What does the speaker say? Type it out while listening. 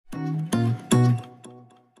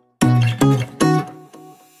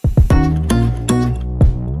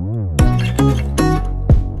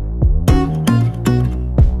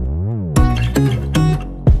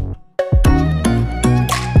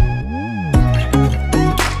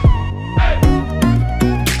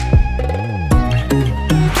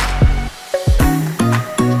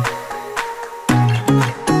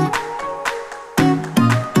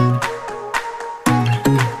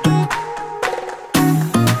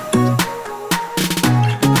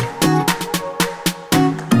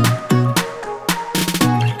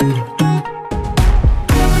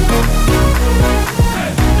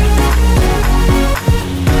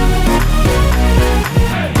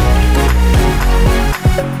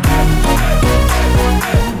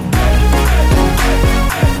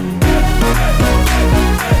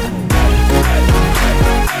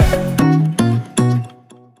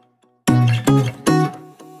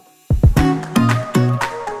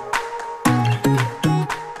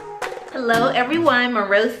everyone,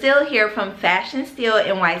 MONROE STEELE here from Fashion Steele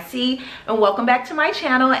NYC, and welcome back to my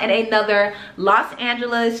channel and another Los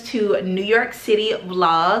Angeles to New York City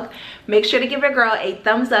vlog. Make sure to give your girl a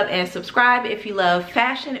thumbs up and subscribe if you love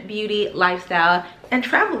fashion, beauty, lifestyle, and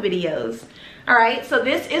travel videos. Alright, so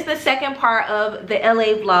this is the second part of the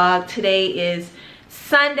LA vlog. Today is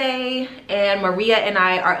Sunday and Maria and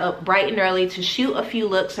I are up bright and early to shoot a few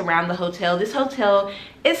looks around the hotel. This hotel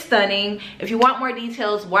is stunning. If you want more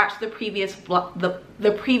details, watch the previous vlog.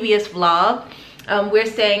 We're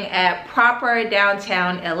staying at proper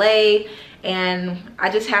downtown LA, and I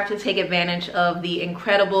just have to take advantage of the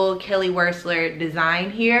incredible Kelly Wearstler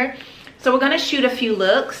design here. So we're gonna shoot a few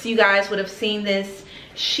looks. You guys would have seen this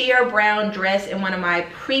sheer brown dress in one of my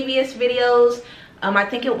previous videos. I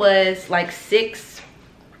think it was like 6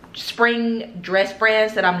 spring dress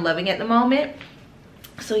brands that I'm loving at the moment.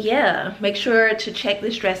 So yeah, make sure to check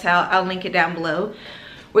this dress out. I'll link it down below.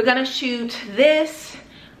 We're gonna shoot this,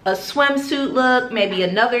 a swimsuit look, maybe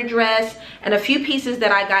another dress, and a few pieces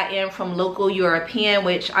that I got in from Local European,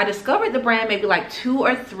 which I discovered the brand maybe like 2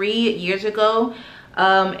 or 3 years ago.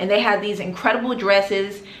 And they had these incredible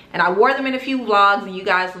dresses, and I wore them in a few vlogs and you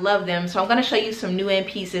guys love them. So I'm gonna show you some new in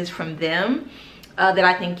pieces from them that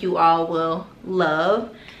I think you all will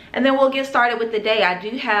love. And then we'll get started with the day. I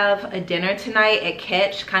do have a dinner tonight at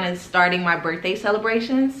Catch, kind of starting my birthday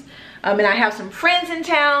celebrations. And I have some friends in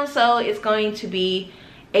town, so it's going to be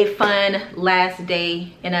a fun last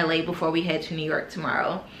day in LA before we head to New York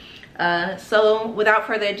tomorrow. So without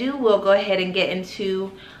further ado, we'll go ahead and get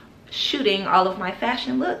into shooting all of my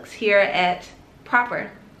fashion looks here at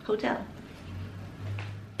Proper Hotel.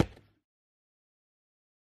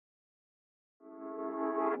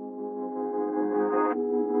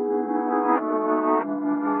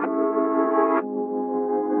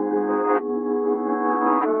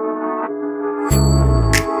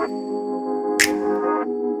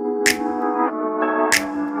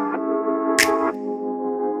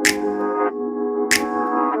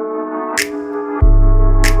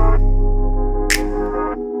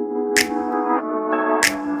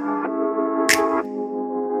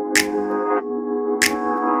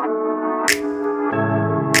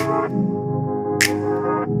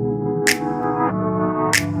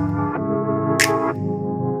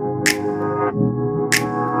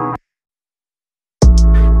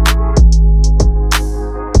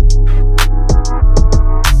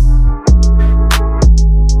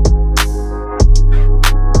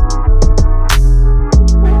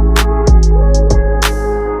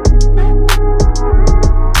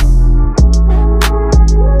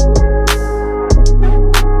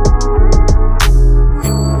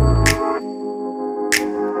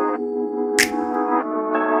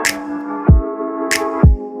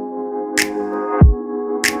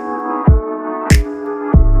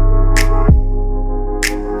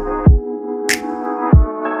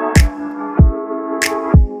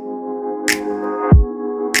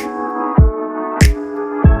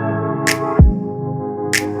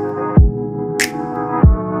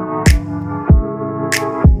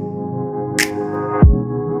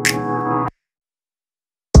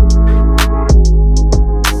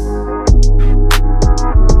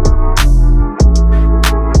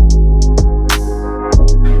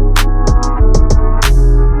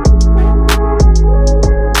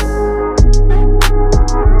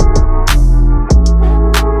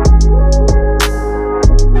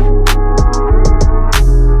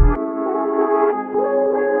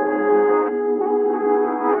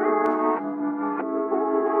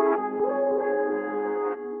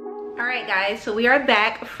 So we are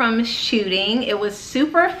back from shooting. It was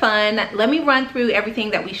super fun. Let me run through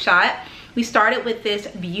everything that we shot. We started with this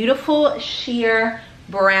beautiful sheer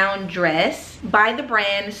brown dress by the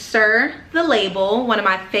brand Sir the Label, one of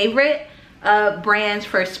my favorite brands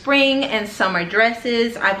for spring and summer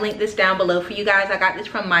dresses. I've linked this down below for you guys. I got this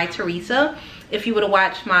from My Teresa. If you would have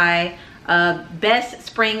watched my best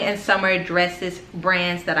spring and summer dresses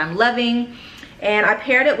brands that I'm loving. And I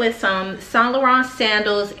paired it with some Saint Laurent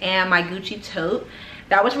sandals and my Gucci tote.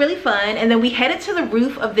 That was really fun. And then we headed to the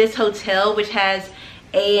roof of this hotel, which has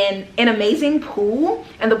an amazing pool.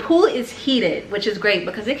 And the pool is heated, which is great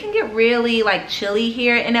because it can get really like chilly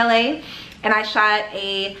here in LA. And I shot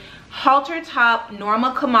a halter top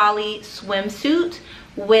Norma Kamali swimsuit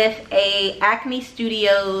with a Acne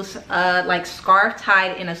Studios like scarf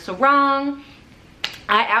tied in a sarong.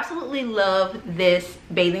 I absolutely love this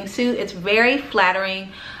bathing suit. It's very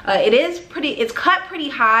flattering. It's cut pretty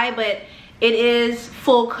high, but it is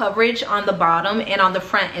full coverage on the bottom and on the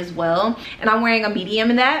front as well. And I'm wearing a medium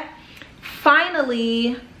in that.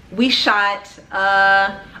 Finally, we shot,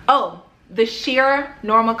 oh, the sheer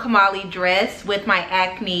Norma Kamali dress with my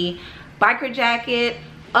Acne biker jacket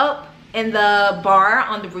up in the bar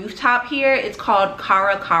on the rooftop here. It's called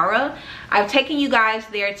Cara. I've taken you guys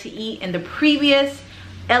there to eat in the previous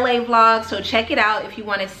LA vlog, so check it out if you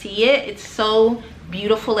want to see it. It's so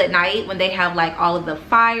beautiful at night when they have like all of the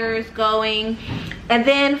fires going. And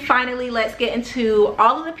then finally, let's get into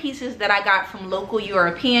all of the pieces that I got from Local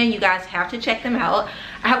European. You guys have to check them out.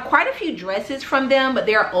 I have quite a few dresses from them, but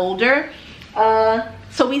they're older.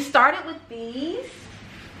 So we started with these,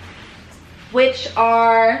 which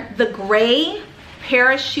are the gray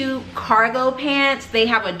parachute cargo pants. They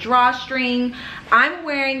have a drawstring. I'm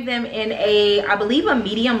wearing them in a, I believe, a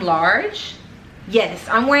medium large. Yes,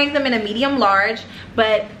 I'm wearing them in a medium large,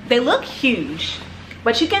 but they look huge.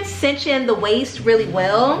 But you can cinch in the waist really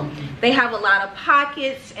well. They have a lot of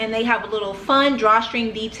pockets, and they have a little fun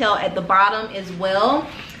drawstring detail at the bottom as well,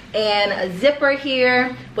 and a zipper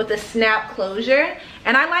here with a snap closure.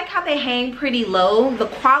 And I like how they hang pretty low. The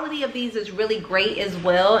quality of these is really great as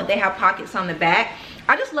well. They have pockets on the back.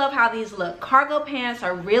 I just love how these look. Cargo pants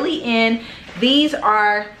are really in. These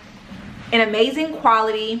are an amazing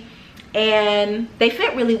quality, and they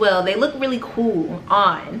fit really well. They look really cool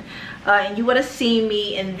on. And you would have seen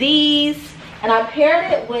me in these. And I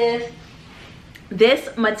paired it with this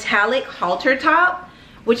metallic halter top,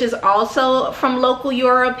 which is also from Local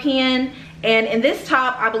European. And in this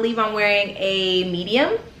top, I believe I'm wearing a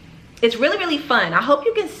medium. It's really, really fun. I hope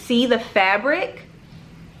you can see the fabric.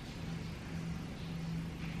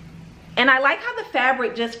 And I like how the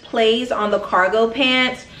fabric just plays on the cargo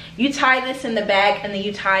pants. You tie this in the back, and then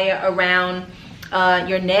you tie it around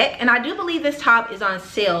your neck. And I do believe this top is on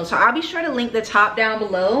sale, so I'll be sure to link the top down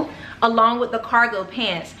below along with the cargo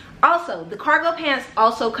pants. Also, the cargo pants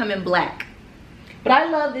also come in black, but I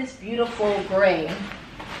love this beautiful gray,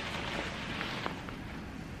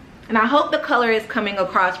 and I hope the color is coming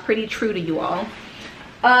across pretty true to you all.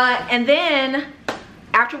 And then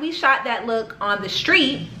after we shot that look on the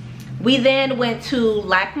street, we then went to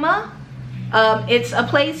LACMA. It's a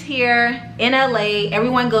place here in LA.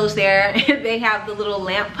 Everyone goes there. They have the little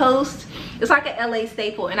lamp post. It's like an LA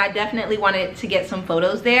staple, and I definitely wanted to get some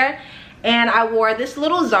photos there. And I wore this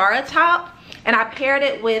little Zara top, and I paired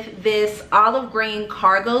it with this olive green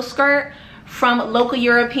cargo skirt from Local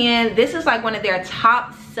European. This is like one of their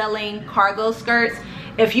top selling cargo skirts.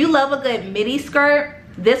 If you love a good midi skirt,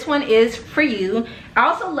 this one is for you. I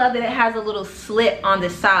also love that it has a little slit on the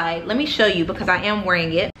side. Let me show you because I am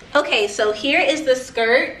wearing it. Okay, so here is the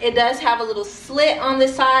skirt. It does have a little slit on the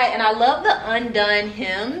side, and I love the undone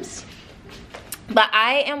hems. But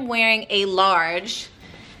I am wearing a large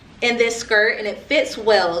in this skirt, and it fits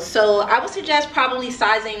well. So I would suggest probably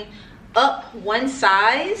sizing up one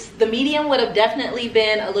size. The medium would have definitely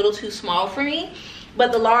been a little too small for me,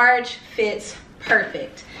 but the large fits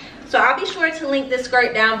perfect. So I'll be sure to link this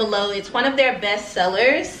skirt down below. It's one of their best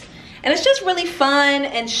sellers, and it's just really fun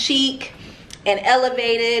and chic and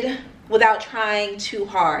elevated without trying too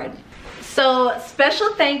hard. So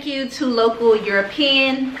special thank you to Local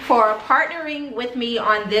European for partnering with me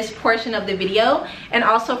on this portion of the video, and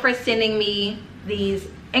also for sending me these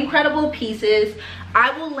incredible pieces.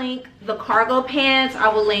 I will link the cargo pants. I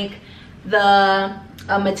will link the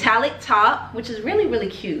metallic top, which is really, really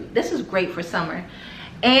cute. This is great for summer.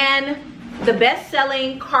 And the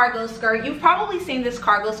best-selling cargo skirt. You've probably seen this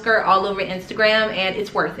cargo skirt all over Instagram, and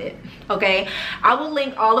it's worth it, okay? I will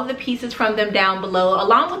link all of the pieces from them down below,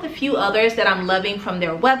 along with a few others that I'm loving from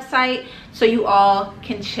their website, so you all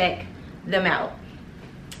can check them out.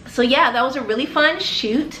 So yeah, that was a really fun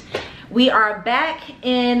shoot. We are back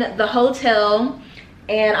in the hotel,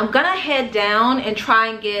 and I'm gonna head down and try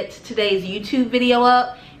and get today's YouTube video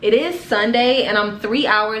up. It is Sunday, and I'm 3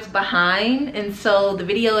 hours behind, and so the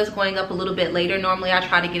video is going up a little bit later. Normally I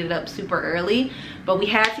try to get it up super early, but we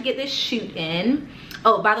had to get this shoot in.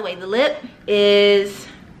 Oh, by the way, the lip is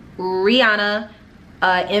Rihanna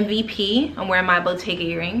MVP. I'm wearing my Bottega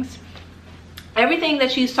earrings. Everything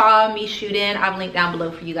that you saw me shoot in, I've linked down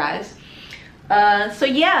below for you guys. So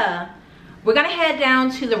yeah, we're gonna head down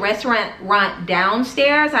to the restaurant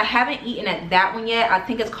downstairs. I haven't eaten at that one yet. I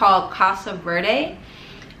think it's called Casa Verde.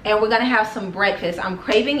 And we're gonna have some breakfast. I'm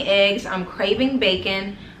craving eggs, I'm craving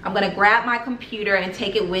bacon. I'm gonna grab my computer and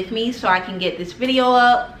take it with me so I can get this video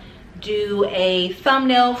up, do a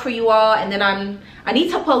thumbnail for you all, and then I need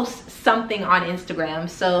to post something on Instagram.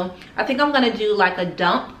 So I think I'm gonna do like a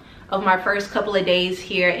dump of my first couple of days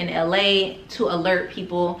here in LA to alert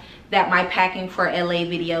people that my packing for LA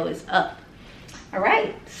video is up. All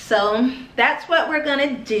right, so that's what we're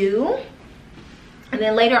gonna do. And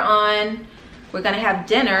then later on, we're gonna have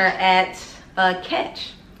dinner at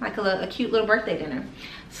Catch. like a cute little birthday dinner.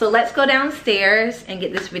 So let's go downstairs and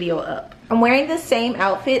get this video up. I'm wearing the same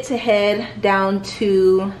outfit to head down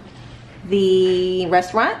to the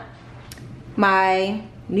restaurant. My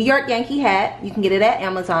New York Yankee hat, you can get it at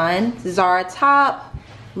Amazon. Zara top,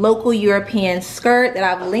 local European skirt that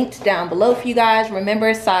I've linked down below for you guys.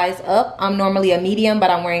 Remember, size up. I'm normally a medium, but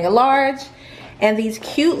I'm wearing a large. And these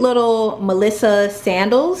cute little Melissa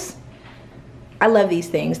sandals. I love these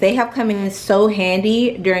things. They have come in so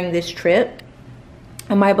handy during this trip.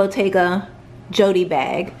 And my Bottega Jody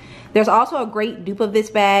bag. There's also a great dupe of this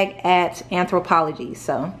bag at Anthropologie.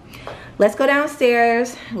 So let's go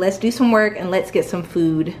downstairs, let's do some work, and let's get some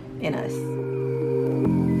food in us.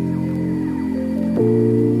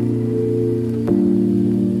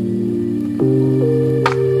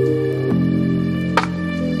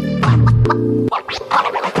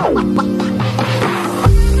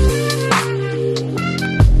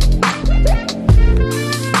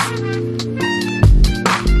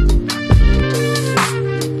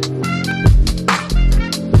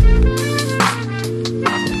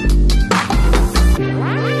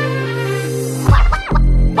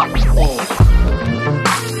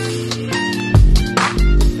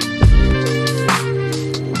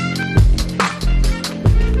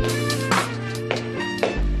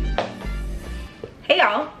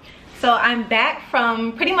 So I'm back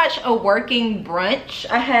from pretty much a working brunch.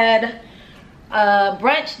 I had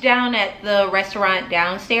brunch down at the restaurant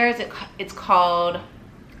downstairs. It's called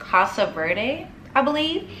Verde, I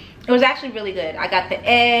believe. It was actually really good. I got the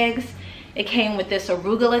eggs. It came with this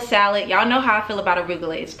arugula salad. Y'all know how I feel about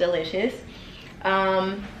arugula. It's delicious.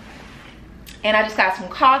 And I just got some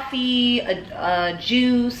coffee, a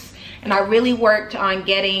juice, and I really worked on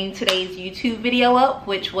getting today's YouTube video up,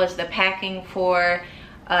 which was the packing for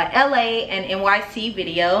LA and NYC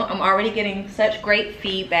video. I'm already getting such great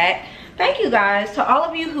feedback. Thank you guys. To all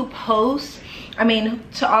of you who post,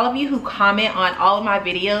 to all of you who comment on all of my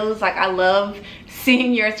videos. Like, I love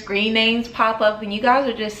seeing your screen names pop up, and you guys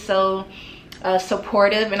are just so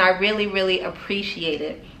supportive, and I really appreciate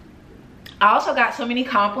it. I also got so many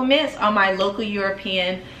compliments on my local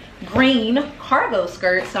European green cargo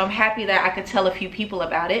skirt, so I'm happy that I could tell a few people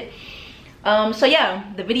about it. So yeah,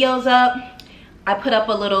 the video's up. I put up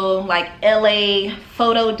a little like LA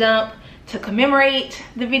photo dump to commemorate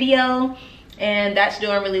the video, and that's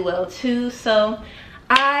doing really well too. So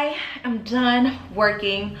I am done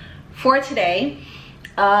working for today,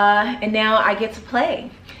 and now I get to play.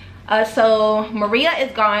 So Maria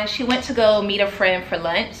is gone. She went to go meet a friend for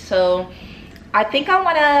lunch. So I think I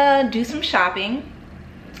want to do some shopping,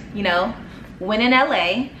 you know, when in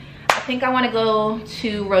LA. I think I want to go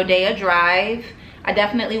to Rodeo Drive. I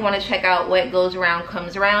definitely want to check out what goes around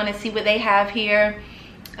comes around and see what they have here.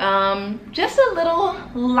 Just a little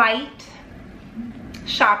light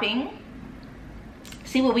shopping,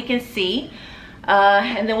 see what we can see,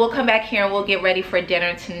 and then we'll come back here and we'll get ready for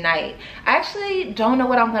dinner tonight. I actually don't know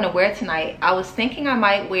what I'm gonna wear tonight. I was thinking I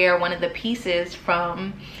might wear one of the pieces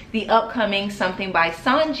from the upcoming Something by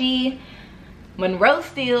Sanji MONROE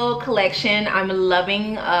STEELE collection. I'm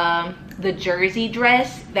loving the jersey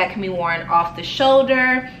dress that can be worn off the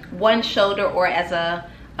shoulder, one shoulder, or as a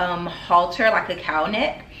halter, like a cow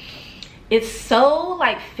neck. It's so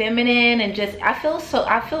like feminine, and just I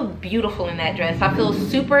feel beautiful in that dress. I feel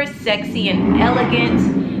super sexy and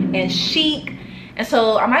elegant and chic, and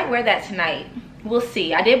so I might wear that tonight. We'll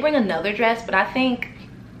see. I did bring another dress, but I think,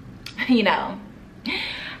 you know,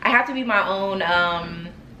 I have to be my own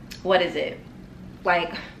what is it,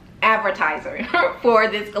 like, advertiser for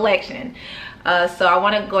this collection. So I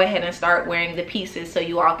want to go ahead and start wearing the pieces so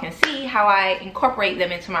you all can see how I incorporate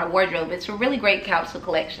them into my wardrobe. It's a really great capsule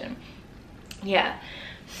collection. Yeah,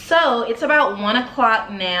 so it's about 1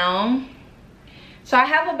 o'clock now, so I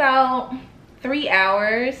have about 3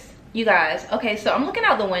 hours, you guys. Okay, so I'm looking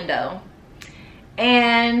out the window,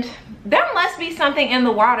 and there must be something in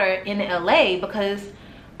the water in LA because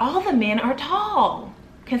all the men are tall.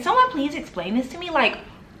 Can someone please explain this to me? Like,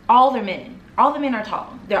 all the men are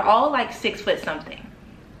tall. They're all like 6 foot something,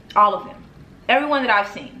 all of them, everyone that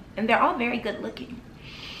I've seen, and they're all very good looking.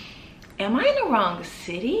 Am I in the wrong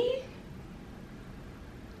city?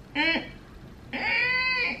 Let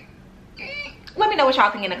me know what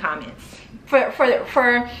y'all think in the comments.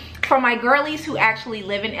 For my girlies who actually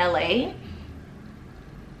live in LA,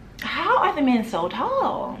 how are the men so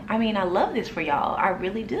tall? I mean, I love this for y'all. I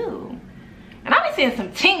really do. And I've been seeing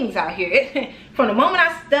some tings out here. From the moment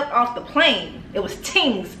I stepped off the plane, it was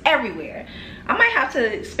tings everywhere. I might have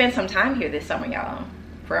to spend some time here this summer, y'all.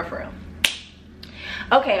 For real.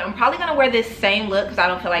 Okay, I'm probably gonna wear this same look because I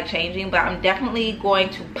don't feel like changing, but I'm definitely going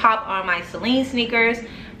to pop on my Celine sneakers,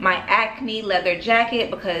 my Acne leather jacket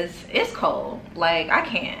because it's cold. Like, I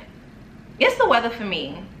can't. It's the weather for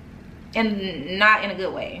me, and not in a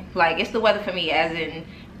good way. Like, it's the weather for me as in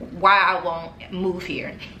why I won't move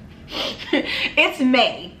here. It's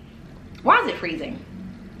May. Why is it freezing?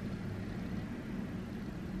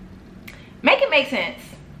 Make it make sense,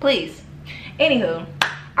 please. Anywho,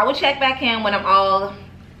 I will check back in when I'm all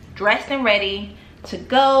dressed and ready to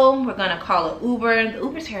go. We're gonna call an Uber. The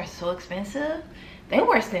Ubers here are so expensive. They're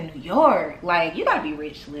worse than New York. Like, you gotta be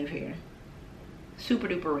rich to live here. Super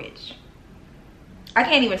duper rich. I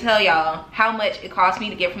can't even tell y'all how much it cost me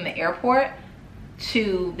to get from the airport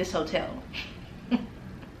to this hotel.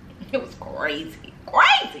 It was crazy,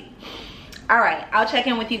 crazy. All right, I'll check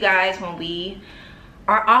in with you guys when we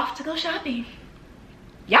are off to go shopping.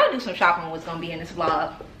 Y'all do some shopping what's gonna be in this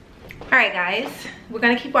vlog. All right, guys, we're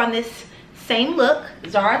gonna keep on this same look,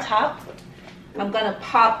 Zara top. I'm gonna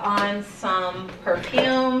pop on some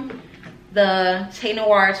perfume, the Thé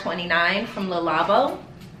Noir 29 from Le Labo.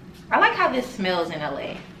 I like how this smells in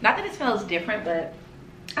LA. Not that it smells different, but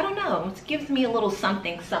I don't know, it gives me a little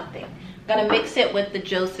something something. Gonna mix it with the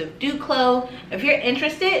Joseph Duclos. If you're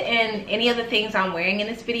interested in any of the things I'm wearing in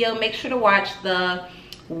this video, make sure to watch the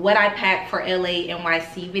What I Packed for LA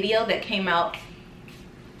NYC video that came out,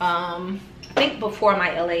 I think before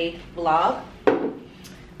my LA vlog.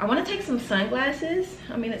 I wanna take some sunglasses.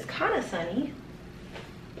 I mean, it's kinda sunny.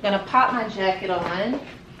 I'm gonna pop my jacket on.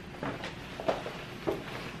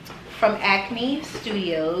 From Acne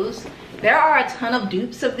Studios. There are a ton of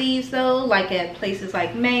dupes of these though, like at places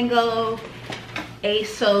like Mango,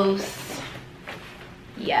 ASOS.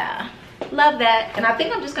 Yeah, love that. And I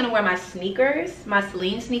think I'm just gonna wear my sneakers, my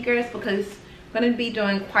Celine sneakers, because I'm gonna be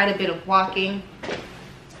doing quite a bit of walking.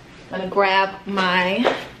 I'm gonna grab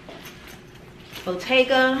my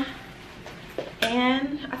Bottega,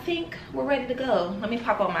 and I think we're ready to go. Let me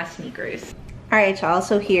pop on my sneakers. All right, y'all,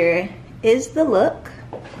 so here is the look.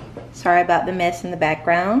 Sorry about the mess in the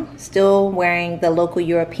background. Still wearing the local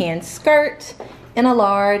European skirt in a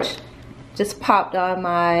large. Just popped on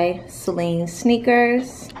my Celine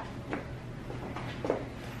sneakers.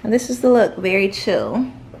 And this is the look, very chill.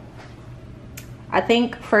 I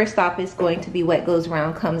think first stop is going to be What Goes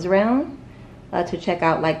Around Comes Around, to check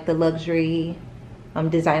out like the luxury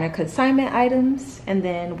designer consignment items. And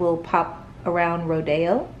then we'll pop around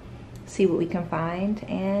Rodeo, see what we can find,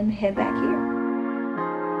 and head back here.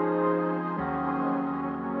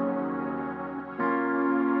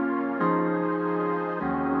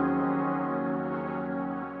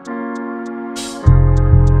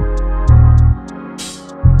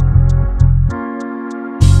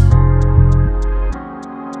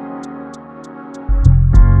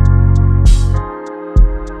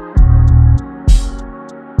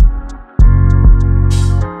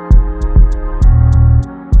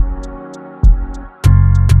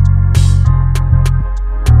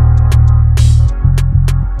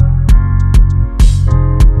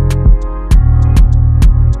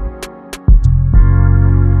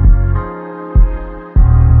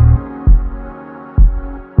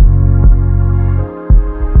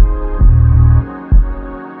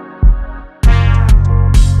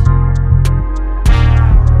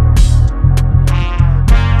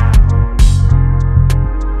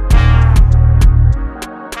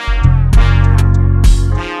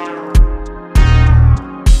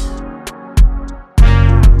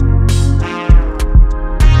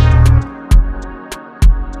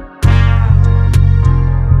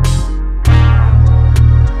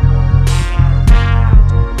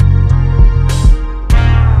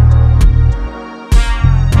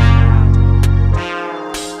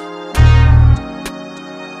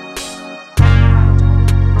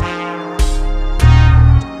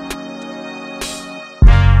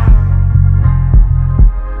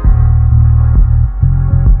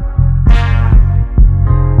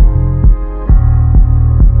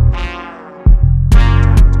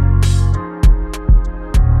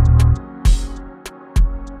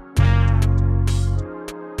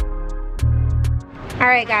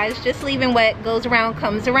 Alright guys, just leaving What Goes Around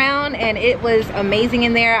Comes Around, and it was amazing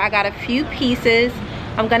in there. I got a few pieces.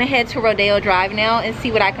 I'm gonna head to Rodeo Drive now and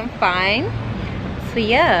see what I can find. So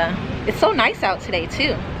yeah, it's so nice out today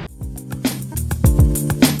too.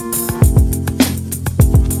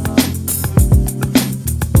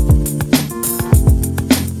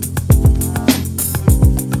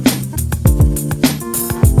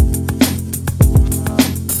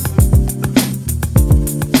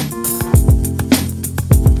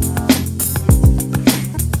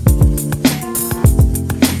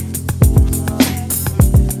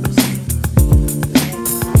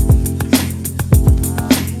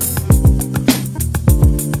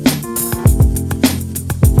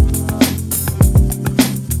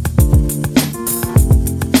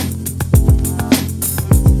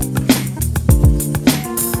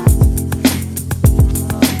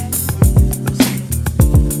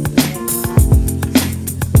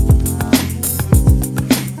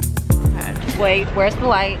 Wait, where's the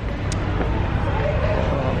light?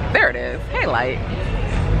 There it is. Hey, light.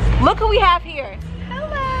 Look who we have here.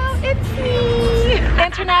 Hello, it's me.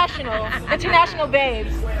 International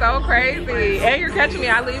babes. So crazy. And you're catching me.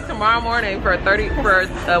 I leave tomorrow morning for a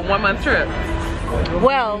 1-month trip.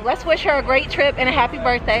 Well, let's wish her a great trip and a happy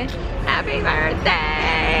birthday. Happy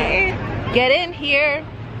birthday. Get in here.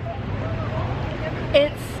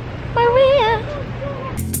 It's Maria.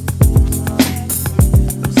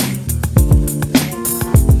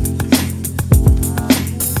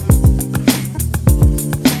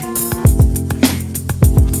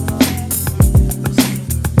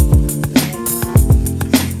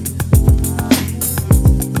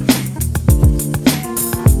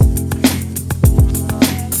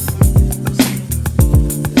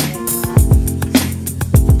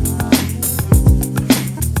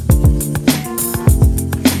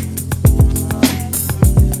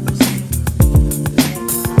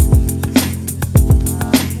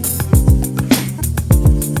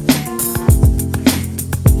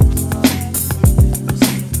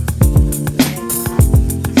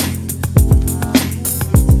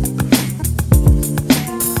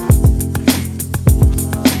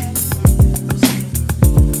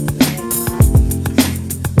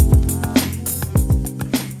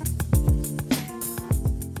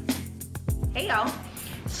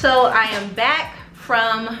 So I am back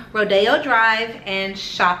from Rodeo Drive and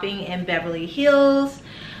shopping in Beverly Hills.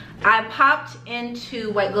 I popped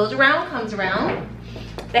into What Goes Around Comes Around.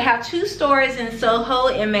 They have 2 stores in Soho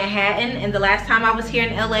and Manhattan, and the last time I was here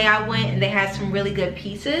in LA I went and they had some really good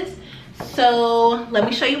pieces. So let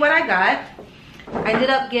me show you what I got. I ended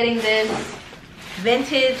up getting this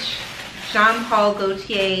vintage Jean Paul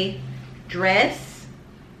Gaultier dress.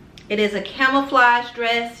 It is a camouflage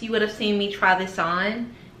dress. You would have seen me try this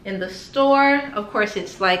on in the store. Of course,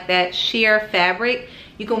 it's like that sheer fabric.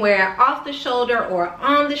 You can wear it off the shoulder or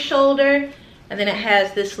on the shoulder. And then it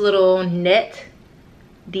has this little net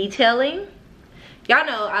detailing. Y'all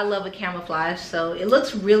know I love a camouflage, so it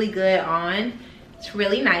looks really good on. It's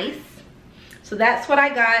really nice. So that's what I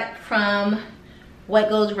got from What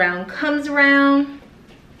Goes Around Comes Around.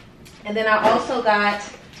 And then I also got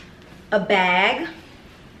a bag.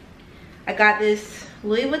 I got this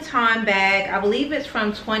Louis Vuitton bag. I believe it's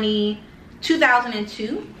from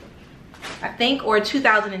 2002, I think, or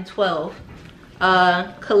 2012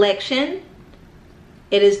 collection.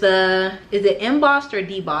 It is it embossed or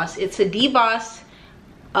debossed? It's a debossed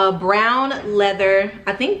brown leather,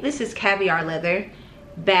 I think this is caviar leather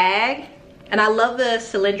bag. And I love the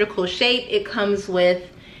cylindrical shape. It comes with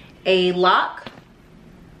a lock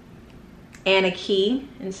and a key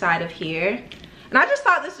inside of here. And I just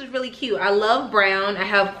thought this was really cute. I love brown. I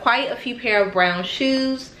have quite a few pair of brown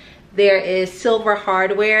shoes. There is silver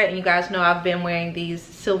hardware, and you guys know I've been wearing these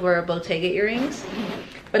silver Bottega earrings.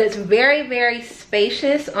 But it's very, very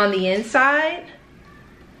spacious on the inside.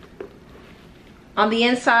 On the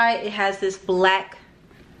inside, it has this black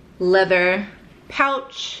leather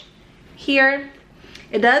pouch here.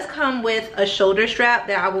 It does come with a shoulder strap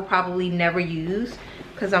that I will probably never use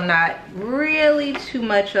because I'm not really too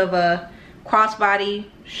much of a crossbody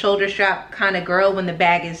shoulder strap kind of girl when the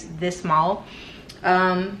bag is this small.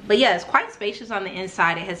 But yeah, it's quite spacious on the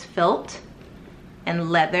inside. It has felt and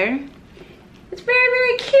leather. It's very,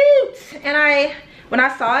 very cute. And when I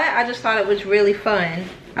saw it, I just thought it was really fun.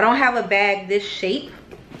 I don't have a bag this shape.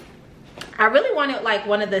 I really wanted like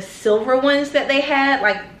one of the silver ones that they had,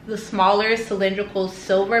 like the smaller cylindrical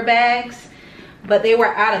silver bags, but they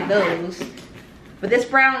were out of those. But this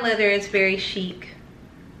brown leather is very chic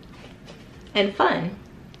and fun.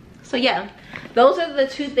 So yeah, those are the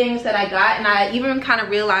 2 things that I got, and I even kind of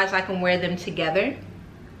realized I can wear them together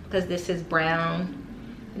because this is brown,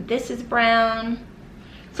 this is brown.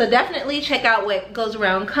 So definitely check out What Goes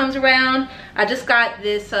Around Comes Around. I just got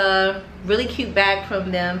this really cute bag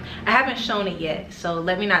from them. I haven't shown it yet, so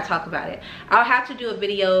let me not talk about it. I'll have to do a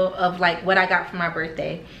video of like what I got for my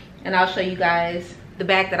birthday, and I'll show you guys the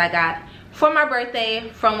bag that I got for my birthday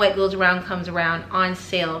from What Goes Around Comes Around on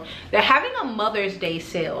sale. They're having a Mother's Day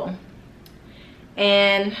sale,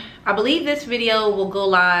 and I believe this video will go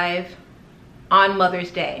live on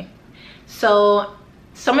Mother's Day. So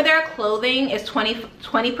some of their clothing is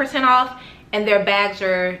 20% off, and their bags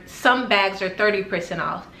are, some bags are 30%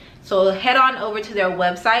 off. So head on over to their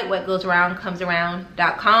website,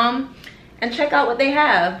 whatgoesaroundcomesaround.com, and check out what they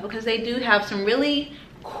have, because they do have some really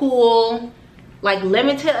cool, like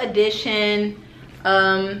limited edition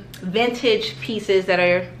vintage pieces that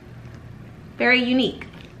are very unique.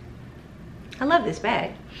 I love this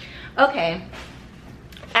bag. Okay,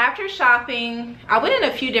 After shopping, I went in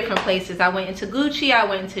a few different places. I went into Gucci, I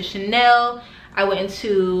went into Chanel, I went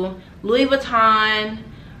into Louis Vuitton,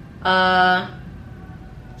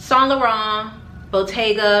 Saint Laurent,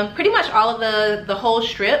 Bottega, pretty much all of the whole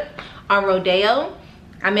strip on Rodeo.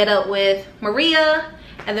 I met up with Maria,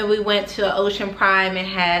 and then we went to Ocean Prime and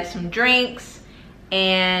had some drinks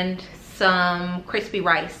and some crispy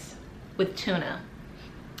rice with tuna.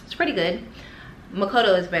 It's pretty good.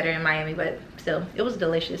 Makoto is better in Miami, but still, it was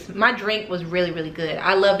delicious. My drink was really, really good.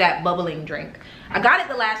 I love that bubbling drink. I got it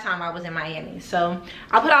the last time I was in Miami. So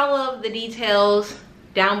I'll put all of the details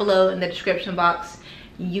down below in the description box.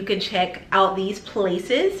 You can check out these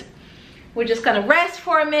places. We're just gonna rest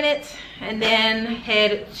for a minute and then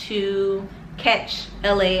head to Catch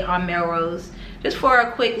LA on Melrose just for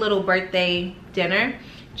a quick little birthday dinner.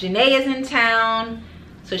 Janae is in town,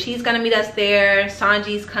 so she's gonna meet us there.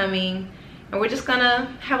 Sanji's coming, and we're just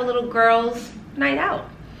gonna have a little girls' night out.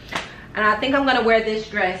 And I think I'm gonna wear this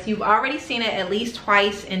dress. You've already seen it at least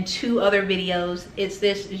twice in 2 other videos. It's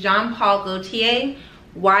this Jean Paul Gaultier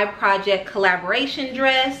Y Project collaboration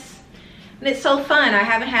dress. And it's so fun. I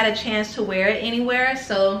haven't had a chance to wear it anywhere,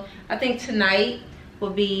 so I think tonight will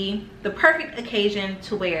be the perfect occasion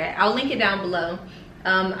to wear it. I'll link it down below.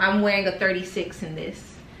 I'm wearing a 36 in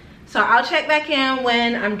this. So I'll check back in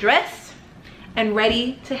when I'm dressed and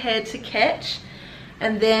ready to head to Catch.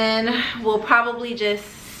 And then we'll probably just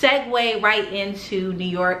segue right into New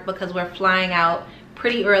York because we're flying out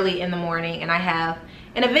pretty early in the morning and I have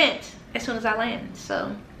an event as soon as I land.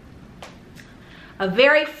 So a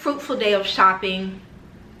very fruitful day of shopping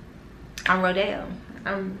on Rodeo.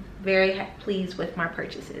 I'm very pleased with my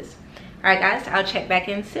purchases. All right guys, I'll check back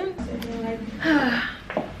in soon.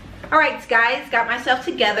 All right guys, got myself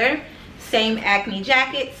together. Same Acne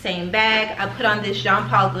jacket, same bag. I put on this Jean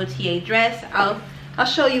Paul Gaultier dress. I'll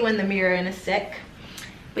show you in the mirror in a sec.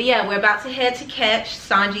 But yeah, we're about to head to Catch.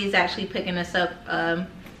 Sanji is actually picking us up.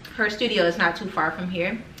 Her studio is not too far from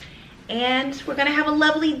here. And we're gonna have a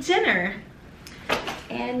lovely dinner.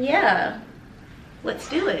 And yeah, let's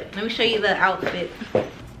do it. Let me show you the outfit.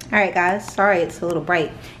 All right guys, sorry it's a little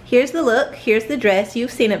bright. Here's the look, here's the dress.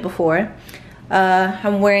 You've seen it before.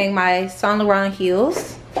 I'm wearing my Saint Laurent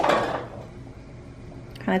heels.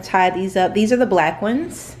 Kind of tie these up. These are the black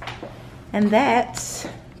ones. And that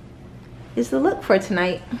is the look for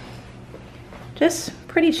tonight. Just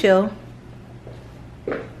pretty chill.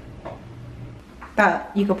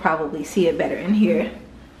 Thought you could probably see it better in here,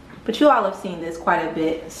 but you all have seen this quite a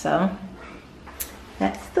bit, so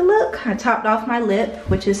that's the look. I topped off my lip,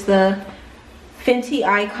 which is the Fenty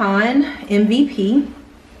Icon MVP,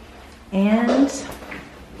 and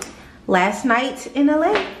last night in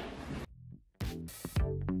LA.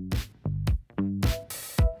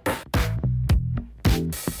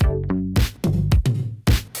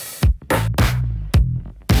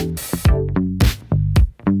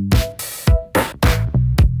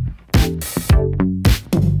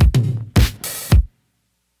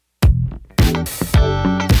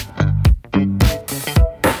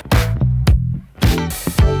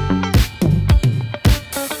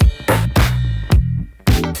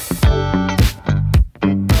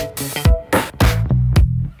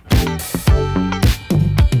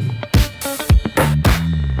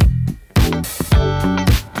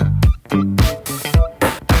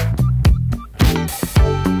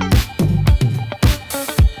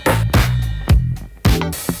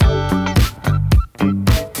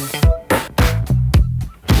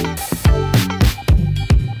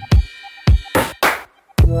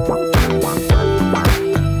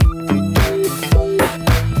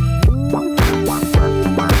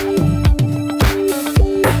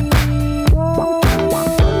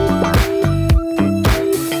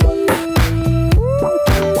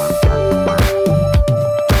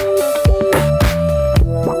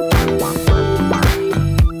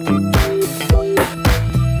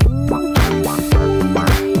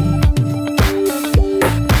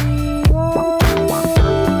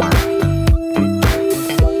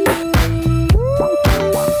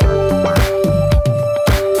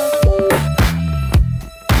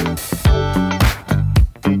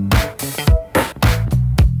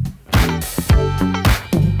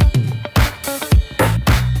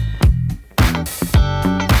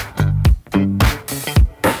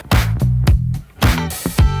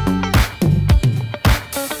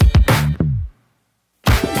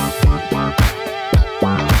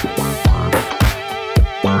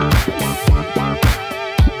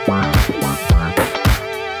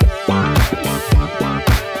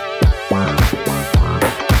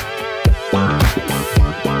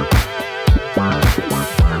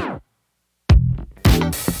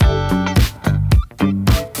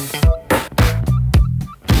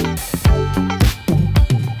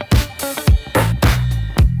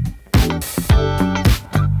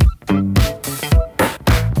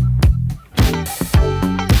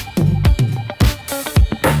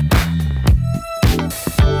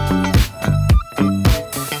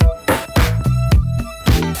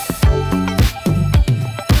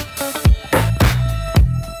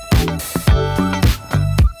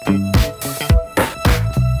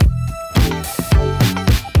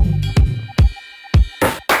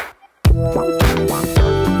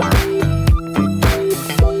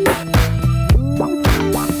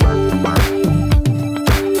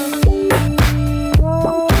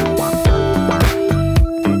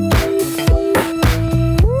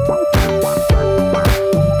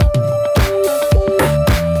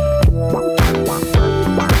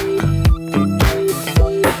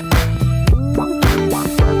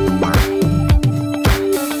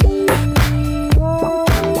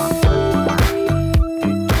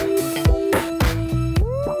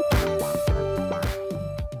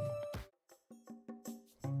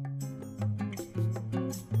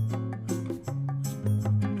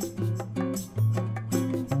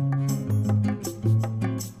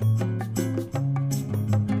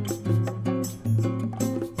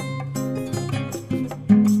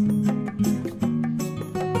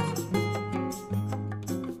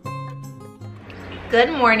 Good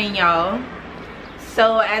morning, y'all.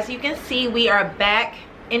 So as you can see, we are back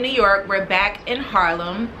in New York. We're back in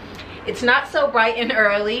Harlem. It's not so bright and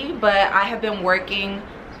early, but I have been working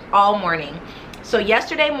all morning. So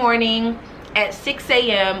yesterday morning at 6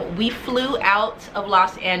 a.m. we flew out of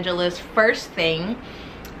Los Angeles first thing,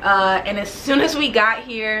 and as soon as we got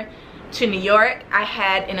here to New York, I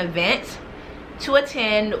had an event to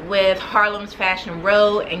attend with Harlem's Fashion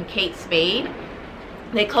Row and Kate Spade.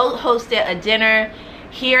 They co-hosted a dinner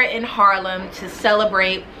here in Harlem to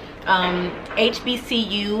celebrate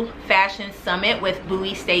HBCU Fashion Summit with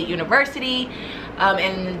Bowie State University,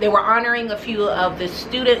 and they were honoring a few of the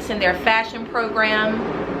students in their fashion program,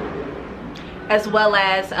 as well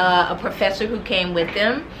as a professor who came with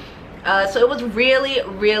them. So it was really,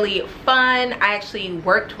 really fun. I actually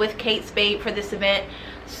worked with Kate Spade for this event,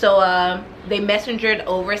 so they messengered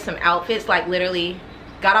over some outfits, like literally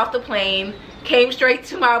got off the plane, came straight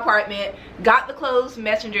to my apartment, got the clothes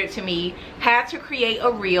messengered to me, had to create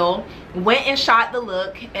a reel, went and shot the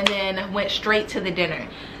look, and then went straight to the dinner.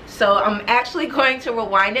 So I'm actually going to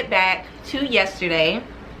rewind it back to yesterday,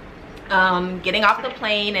 getting off the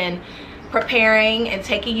plane and preparing and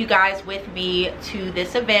taking you guys with me to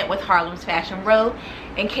this event with Harlem's Fashion Row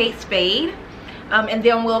and Kate Spade, and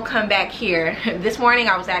then we'll come back here. This morning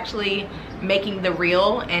I was actually making the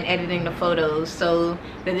reel and editing the photos so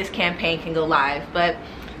that this campaign can go live. But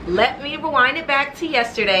let me rewind it back to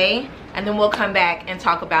yesterday, and then we'll come back and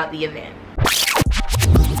talk about the event.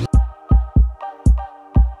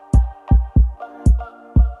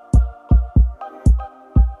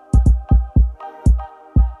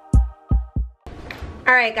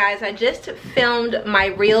 Alright guys, I just filmed my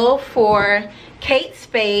reel for Kate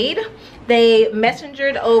Spade. They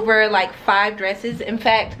messengered over like 5 dresses. In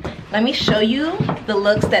fact, let me show you the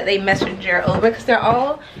looks that they messenger over because they're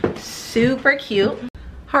all super cute.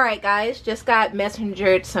 Alright guys, just got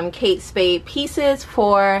messengered some Kate Spade pieces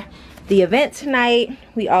for the event tonight.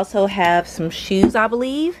 We also have some shoes, I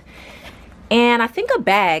believe, and I think a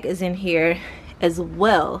bag is in here as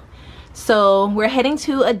well. So we're heading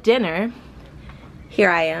to a dinner. Here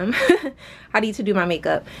I am. I need to do my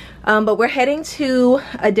makeup. But we're heading to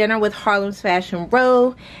a dinner with Harlem's Fashion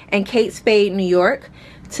Row and Kate Spade New York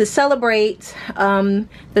to celebrate the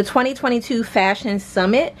 2022 Fashion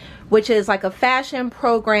Summit, which is like a fashion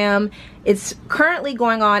program. It's currently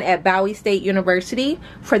going on at Bowie State University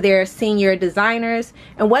for their senior designers.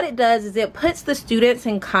 And what it does is it puts the students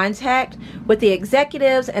in contact with the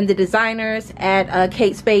executives and the designers at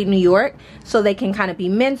Kate Spade New York so they can kind of be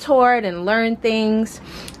mentored and learn things.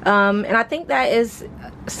 And I think that is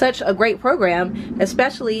such a great program,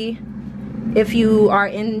 especially if you are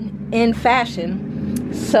in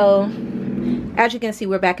fashion. So as you can see,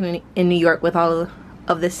 we're back in New York with all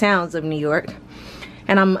of the sounds of New York.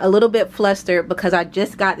 And I'm a little bit flustered because I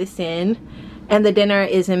just got this in and the dinner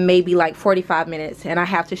is in maybe like 45 minutes and I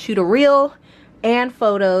have to shoot a reel and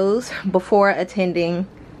photos before attending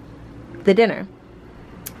the dinner.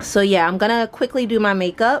 So yeah, I'm gonna quickly do my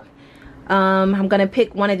makeup. I'm gonna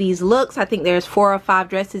pick one of these looks. I think there's 4 or 5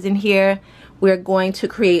 dresses in here. We're going to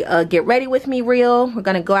create a get ready with me reel. We're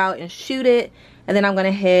gonna go out and shoot it, and then I'm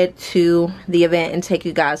gonna head to the event and take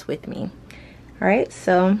you guys with me. Alright,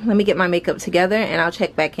 so let me get my makeup together and I'll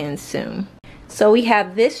check back in soon. So we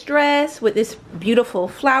have this dress with this beautiful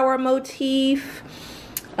flower motif.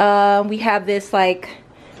 We have this like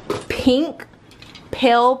pink,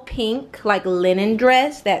 pale pink, like linen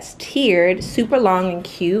dress that's tiered, super long and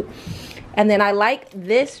cute. And then I like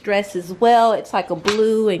this dress as well. It's like a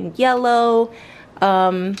blue and yellow.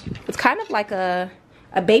 It's kind of like a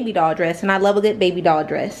baby doll dress, and I love a good baby doll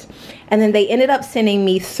dress. And then they ended up sending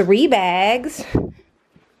me 3 bags.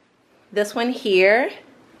 This one here,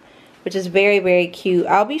 which is very, very cute.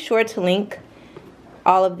 I'll be sure to link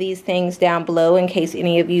all of these things down below in case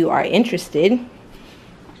any of you are interested.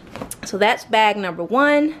 So that's bag number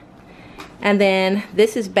 1. And then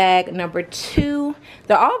this is bag number 2.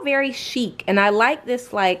 They're all very chic, and I like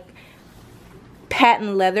this like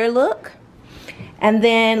patent leather look. And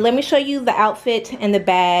then let me show you the outfit and the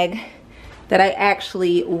bag that I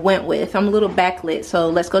actually went with. I'm a little backlit, so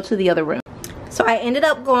let's go to the other room. So I ended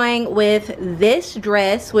up going with this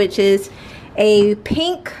dress, which is a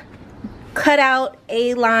pink cutout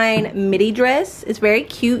A-line midi dress. It's very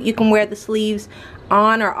cute. You can wear the sleeves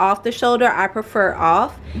on or off the shoulder. I prefer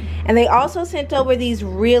off. And they also sent over these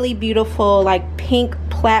really beautiful like pink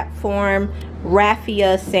platform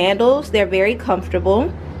raffia sandals. They're very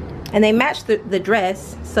comfortable and they match the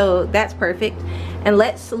dress, so that's perfect. And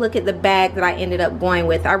let's look at the bag that I ended up going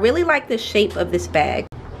with. I really like the shape of this bag.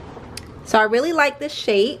 So I really like this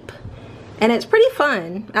shape, and it's pretty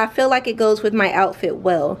fun. I feel like it goes with my outfit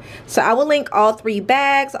well. So I will link all 3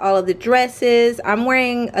 bags, all of the dresses. I'm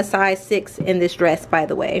wearing a size 6 in this dress, by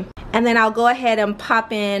the way. And then I'll go ahead and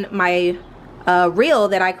pop in my reel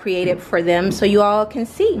that I created for them so you all can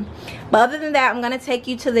see. But other than that, I'm gonna take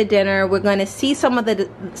you to the dinner. We're gonna see some of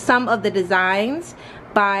the designs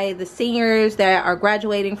by the seniors that are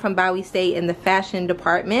graduating from Bowie State in the fashion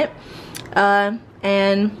department,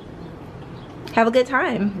 and have a good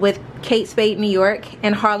time with Kate Spade New York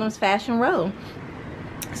and Harlem's Fashion Row.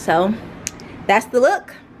 So that's the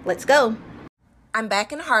look. Let's go. I'm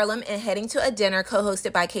back in Harlem and heading to a dinner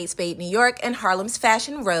co-hosted by Kate Spade New York and Harlem's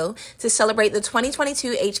Fashion Row to celebrate the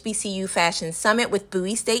 2022 HBCU Fashion Summit with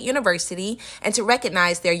Bowie State University and to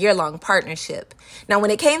recognize their year-long partnership. Now,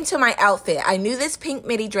 when it came to my outfit, I knew this pink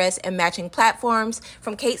midi dress and matching platforms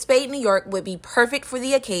from Kate Spade New York would be perfect for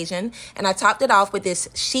the occasion, and I topped it off with this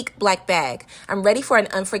chic black bag. I'm ready for an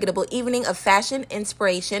unforgettable evening of fashion,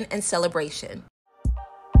 inspiration, and celebration.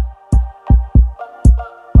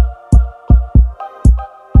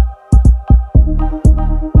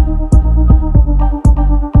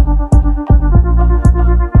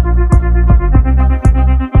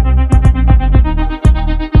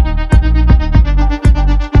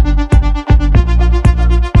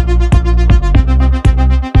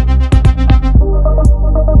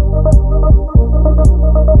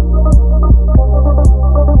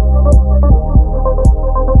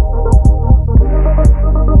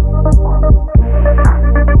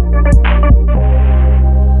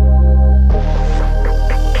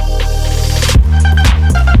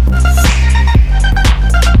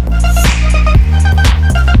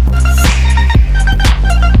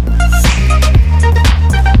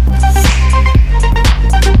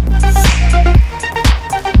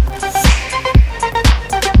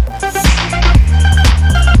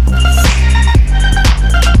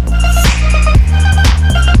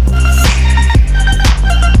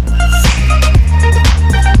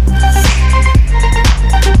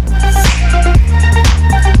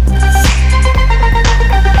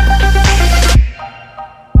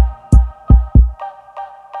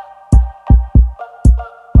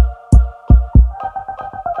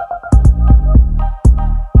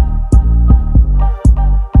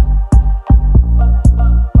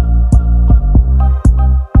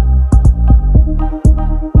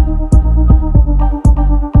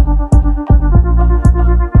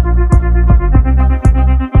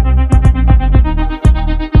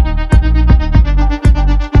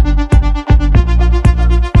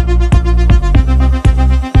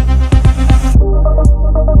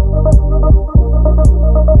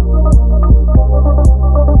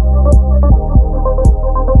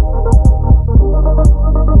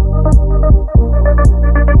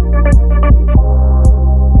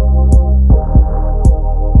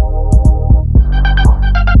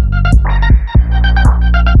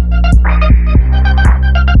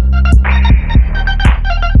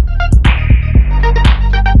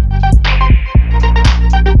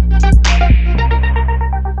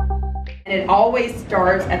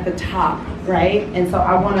 Starts at the top, right? And so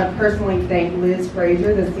I want to personally thank Liz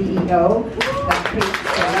Frazier, the CEO.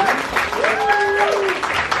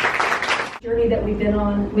 Journey that we've been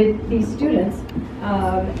on with these students.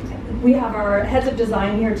 We have our heads of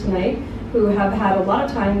design here tonight who have had a lot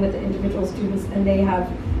of time with the individual students and they have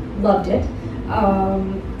loved it.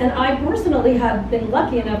 And I personally have been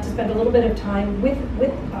lucky enough to spend a little bit of time with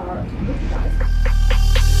guys.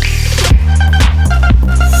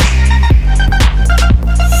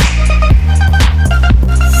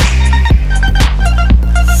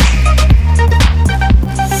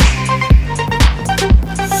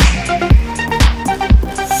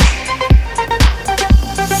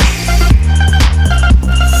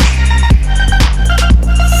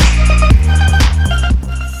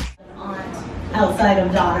 Outside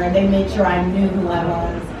I knew who I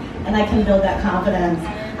was, and I can build that confidence.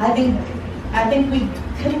 I think we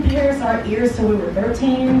couldn't pierce our ears till we were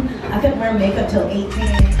 13. I couldn't wear makeup till 18.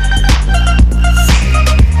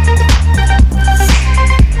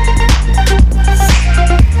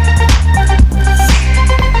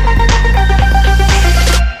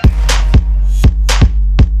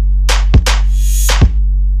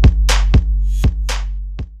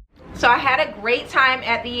 So I had a great time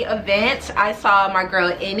at the event. I saw my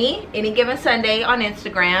girl Any Given Sunday on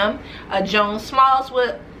Instagram. Joan Smalls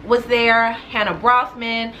was there, Hannah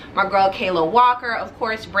Brothman, my girl Kayla Walker, of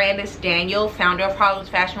course Brandis Daniel, founder of Harlem's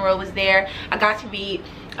Fashion Row, was there. I got to meet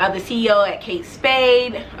the CEO at Kate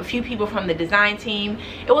Spade, a few people from the design team.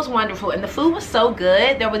 It was wonderful, and the food was so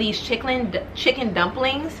good. There were these chicken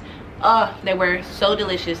dumplings. They were so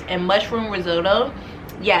delicious, and mushroom risotto.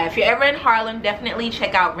 Yeah, if you're ever in Harlem, definitely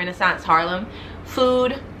check out Renaissance Harlem.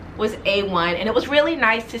 Food was A1, and it was really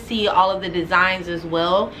nice to see all of the designs as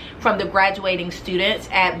well from the graduating students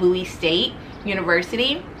at Bowie State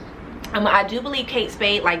University. I do believe Kate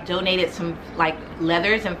Spade like donated some like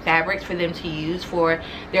leathers and fabrics for them to use for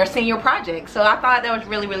their senior project, so I thought that was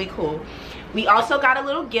really, really cool. We also got a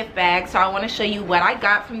little gift bag, so I want to show you what I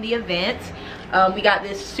got from the event. We got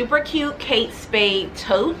this super cute Kate Spade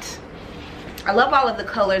tote. I love all of the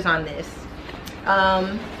colors on this.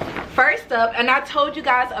 First up, and I told you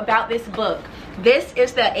guys about this book. This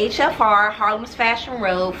is the HFR, Harlem's Fashion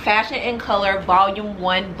Row, Fashion in Color Volume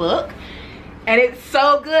 1 book. And it's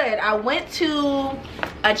so good. I went to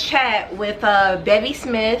a chat with Bevy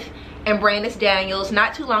Smith and Brandis Daniels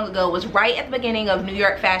not too long ago. It was right at the beginning of New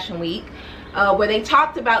York Fashion Week, where they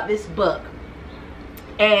talked about this book.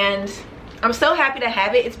 And I'm so happy to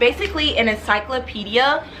have it. It's basically an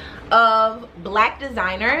encyclopedia of black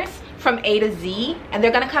designers from A to Z, and they're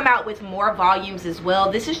going to come out with more volumes as well.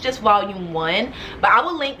 This is just volume 1, but I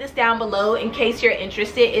will link this down below in case you're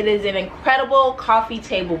interested. It is an incredible coffee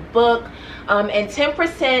table book, and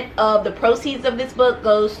 10% of the proceeds of this book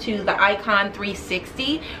goes to the Icon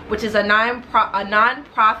 360, which is a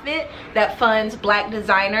non-profit that funds black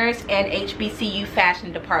designers and HBCU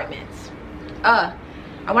fashion departments. I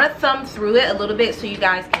want to thumb through it a little bit so you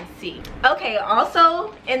guys can see. Okay,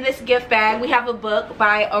 also in this gift bag we have a book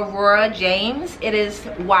by Aurora James. It is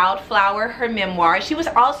Wildflower, her memoir. She was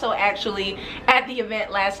also actually at the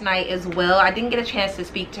event last night as well. I didn't get a chance to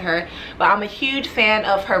speak to her, but I'm a huge fan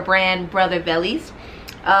of her brand Blvd.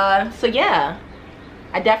 So yeah,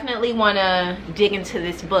 I definitely want to dig into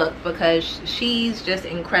this book because she's just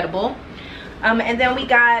incredible. And then we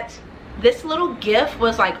got this little gift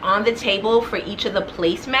was like on the table for each of the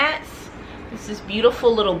placemats. This is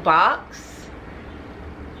beautiful little box.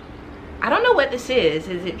 I don't know what this is.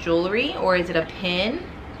 Is it jewelry or is it a pin?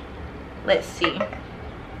 Let's see.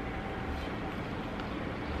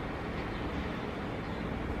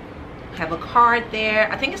 Have a card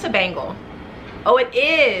there. I think it's a bangle. Oh, it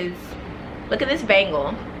is. Look at this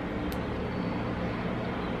bangle.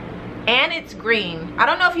 And it's green. I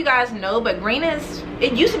don't know if you guys know, but green is,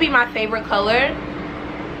 it used to be my favorite color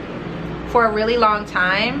for a really long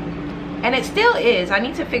time, and it still is. I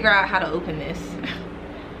need to figure out how to open this.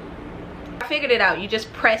 I figured it out. You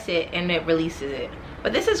just press it and it releases it.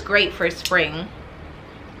 But this is great for spring.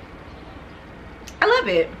 I love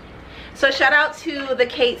it. So shout out to the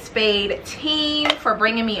Kate Spade team for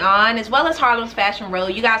bringing me on, as well as Harlem's Fashion Row.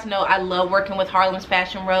 You guys know I love working with Harlem's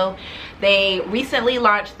Fashion Row. They recently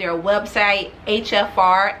launched their website,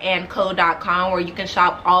 hfrandco.com, where you can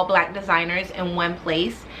shop all black designers in one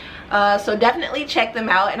place. So definitely check them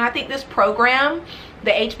out. And I think this program,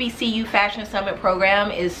 the HBCU Fashion Summit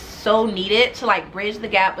program, is so needed to like bridge the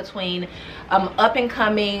gap between up and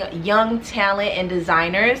coming young talent and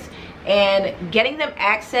designers, and getting them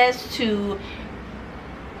access to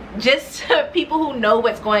just people who know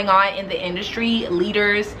what's going on in the industry,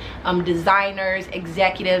 leaders, designers,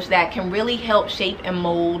 executives that can really help shape and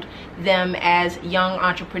mold them as young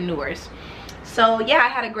entrepreneurs. So yeah, I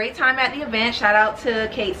had a great time at the event. Shout out to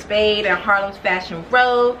Kate Spade and Harlem's Fashion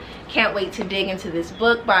Row. Can't wait to dig into this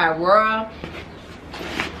book by Aurora.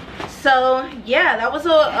 So yeah, that was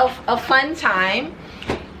a fun time.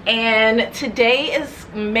 And today is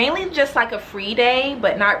mainly just like a free day,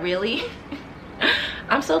 but not really.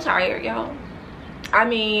 I'm so tired, y'all. I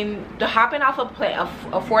mean, hopping off a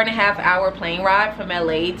 4.5-hour plane ride from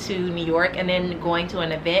LA to New York and then going to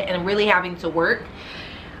an event and really having to work,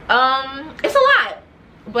 it's a lot,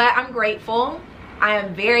 but I'm grateful. I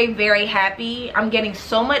am very, very happy. I'm getting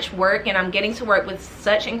so much work, and I'm getting to work with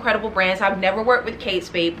such incredible brands. I've never worked with Kate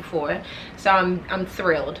Spade before, so I'm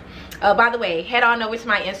thrilled. By the way, head on over to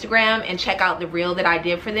my Instagram and check out the reel that I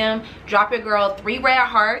did for them. Drop your girl 3 red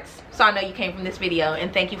hearts so I know you came from this video,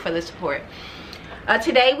 and thank you for the support.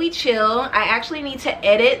 Today we chill. I actually need to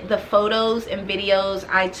edit the photos and videos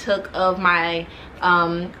I took of my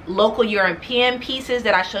local European pieces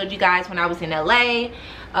that I showed you guys when I was in LA.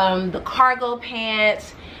 The cargo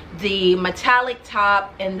pants, the metallic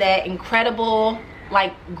top, and that incredible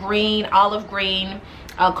like green, olive green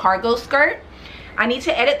cargo skirt. I need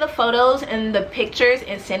to edit the photos and the pictures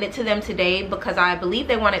and send it to them today because I believe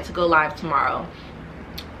they want it to go live tomorrow,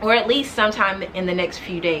 or at least sometime in the next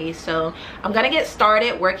few days. So I'm gonna get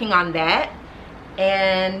started working on that.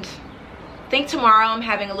 And I think tomorrow I'm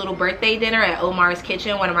having a little birthday dinner at Omar's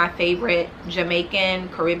Kitchen, one of my favorite Jamaican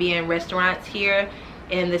Caribbean restaurants here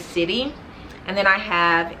in the city. And then I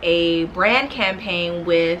have a brand campaign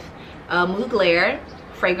with Mugler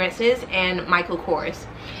fragrances and Michael Kors.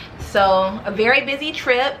 So a very busy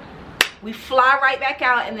trip. We fly right back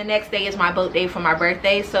out, and the next day is my boat day for my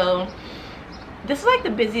birthday. So this is like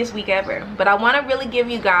the busiest week ever, but I want to really give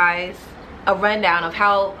you guys a rundown of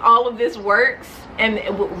how all of this works. And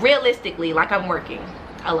realistically, like, I'm working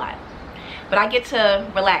a lot, but I get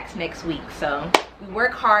to relax next week. So we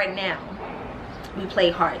work hard now, we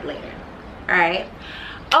play hard later. All right.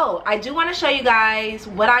 Oh, I do want to show you guys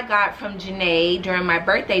what I got from Janae during my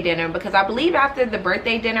birthday dinner, because I believe after the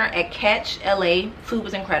birthday dinner at Catch LA, food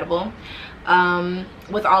was incredible,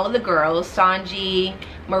 with all of the girls, Sanji,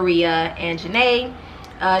 Maria, and Janae.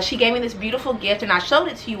 She gave me this beautiful gift, and I showed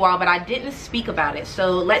it to you all, but I didn't speak about it.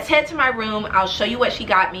 So let's head to my room. I'll show you what she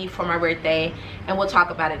got me for my birthday, and we'll talk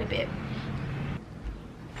about it a bit.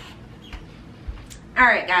 All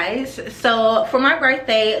right, guys. So for my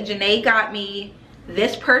birthday, Janae got me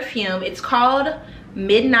this perfume. It's called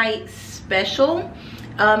Midnight Special,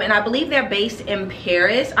 and I believe they're based in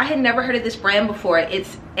Paris. I had never heard of this brand before.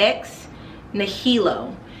 It's Ex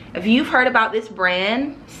Nihilo. If you've heard about this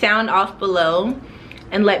brand, sound off below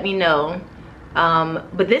and let me know.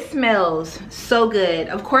 But this smells so good.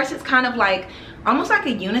 Of course, it's kind of like almost like a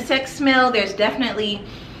unisex smell. There's definitely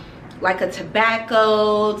like a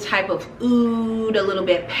tobacco type of oud, a little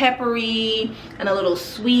bit peppery and a little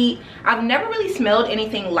sweet. I've never really smelled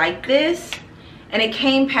anything like this, and it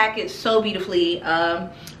came packaged so beautifully. I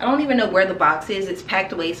don't even know where the box is. It's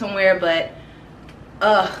packed away somewhere, but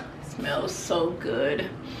it smells so good.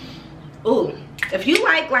 Ooh, if you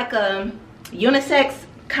like a unisex,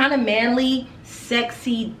 kind of manly,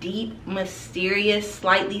 sexy, deep, mysterious,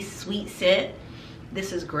 slightly sweet scent,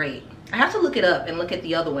 this is great. I have to look it up and look at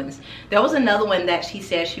the other ones. There was another one that she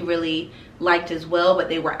said she really liked as well, but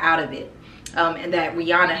they were out of it, and that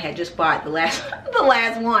Rihanna had just bought the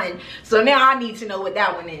last one. So now I need to know what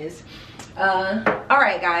that one is. All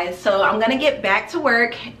right, guys, so I'm gonna get back to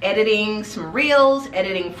work editing some reels,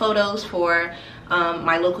 editing photos for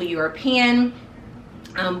my local European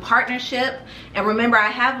partnership. And remember, I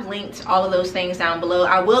have linked all of those things down below.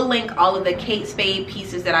 I will link all of the Kate Spade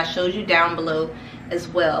pieces that I showed you down below as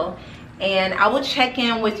well. And I will check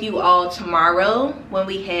in with you all tomorrow when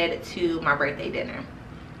we head to my birthday dinner.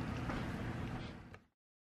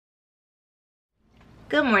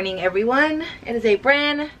 Good morning, everyone. It is a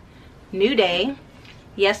brand new day.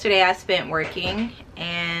 Yesterday I spent working,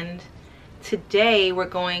 and today we're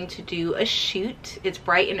going to do a shoot. It's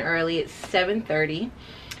bright and early. It's 7:30.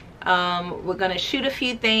 We're gonna shoot a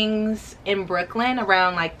few things in Brooklyn,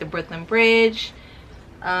 around like the Brooklyn Bridge.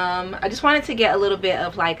 I just wanted to get a little bit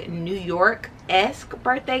of like New York-esque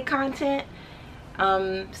birthday content.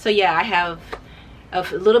 So yeah, I have a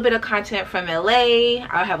little bit of content from LA.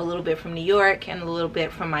 I'll have a little bit from New York and a little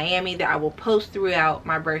bit from Miami that I will post throughout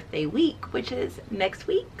my birthday week, which is next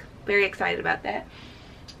week. Very excited about that.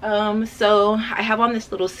 So I have on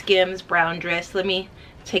this little Skims brown dress. Let me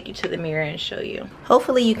take you to the mirror and show you.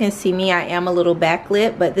 Hopefully you can see me. I am a little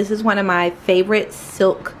backlit, but this is one of my favorite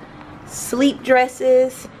silk sleep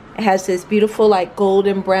dresses. It has this beautiful like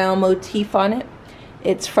golden brown motif on it.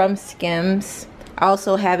 It's from Skims. I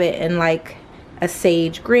also have it in like a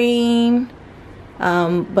sage green,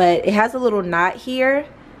 but it has a little knot here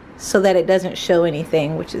so that it doesn't show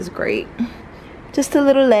anything, which is great. Just a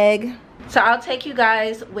little leg. So I'll take you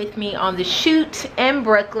guys with me on the shoot in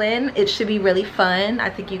Brooklyn. It should be really fun. I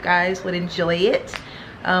think you guys would enjoy it.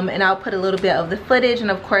 And I'll put a little bit of the footage,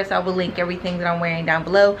 and of course I will link everything that I'm wearing down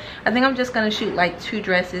below. I think I'm just gonna shoot like 2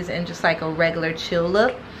 dresses and just like a regular chill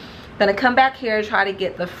look. Gonna come back here, try to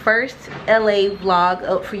get the first LA vlog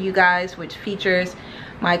up for you guys, which features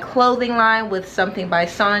my clothing line with something by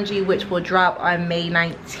Sanji, which will drop on May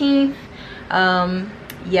 19th.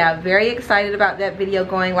 Yeah, very excited about that video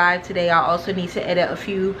going live today. I also need to edit a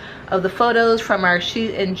few of the photos from our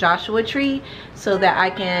shoot in Joshua Tree so that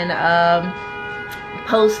I can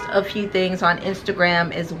post a few things on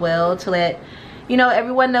Instagram as well to let you know,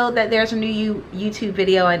 everyone know that there's a new YouTube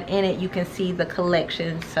video, and in it you can see the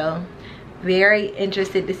collection. So very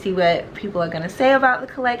interested to see what people are going to say about the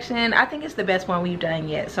collection. I think it's the best one we've done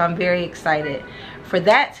yet, so I'm very excited for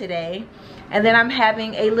that today. And then I'm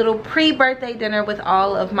having a little pre-birthday dinner with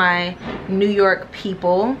all of my New York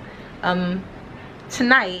people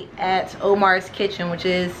tonight at Omar's Kitchen, which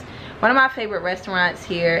is one of my favorite restaurants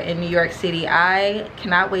here in New York City. I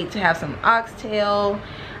cannot wait to have some oxtail.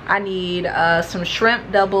 I need some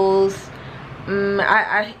shrimp doubles.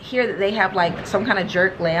 I hear that they have like some kind of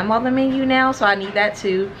jerk lamb on the menu now, so I need that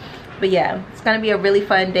too. But yeah, it's gonna be a really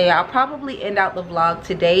fun day. I'll probably end out the vlog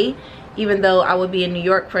today, even though I will be in New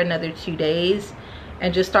York for another 2 days,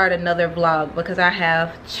 and just start another vlog because I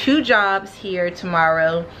have 2 jobs here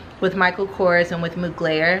tomorrow with Michael Kors and with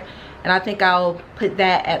Mugler. And I think I'll put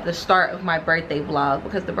that at the start of my birthday vlog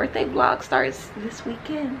because the birthday vlog starts this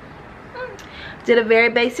weekend. Did a very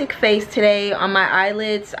basic face today. On my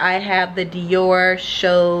eyelids, I have the Dior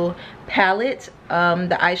Show palette,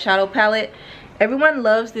 the eyeshadow palette. Everyone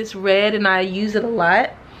loves this red and I use it a lot.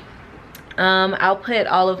 I'll put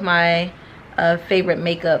all of my favorite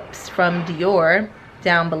makeups from Dior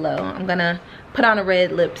down below. I'm gonna put on a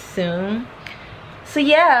red lip soon. So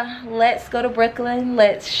yeah, let's go to Brooklyn.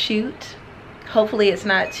 Let's shoot. Hopefully it's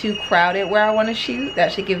not too crowded where I want to shoot.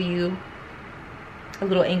 That should give you a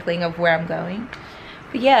little inkling of where I'm going.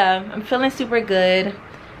 But yeah, I'm feeling super good.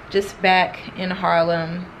 Just back in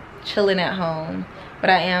Harlem, chilling at home. But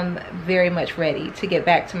I am very much ready to get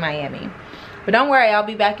back to Miami. But don't worry, I'll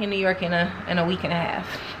be back in New York in a week and a half.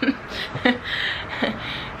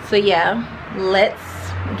 So yeah,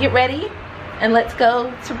 let's get ready and let's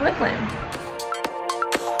go to Brooklyn.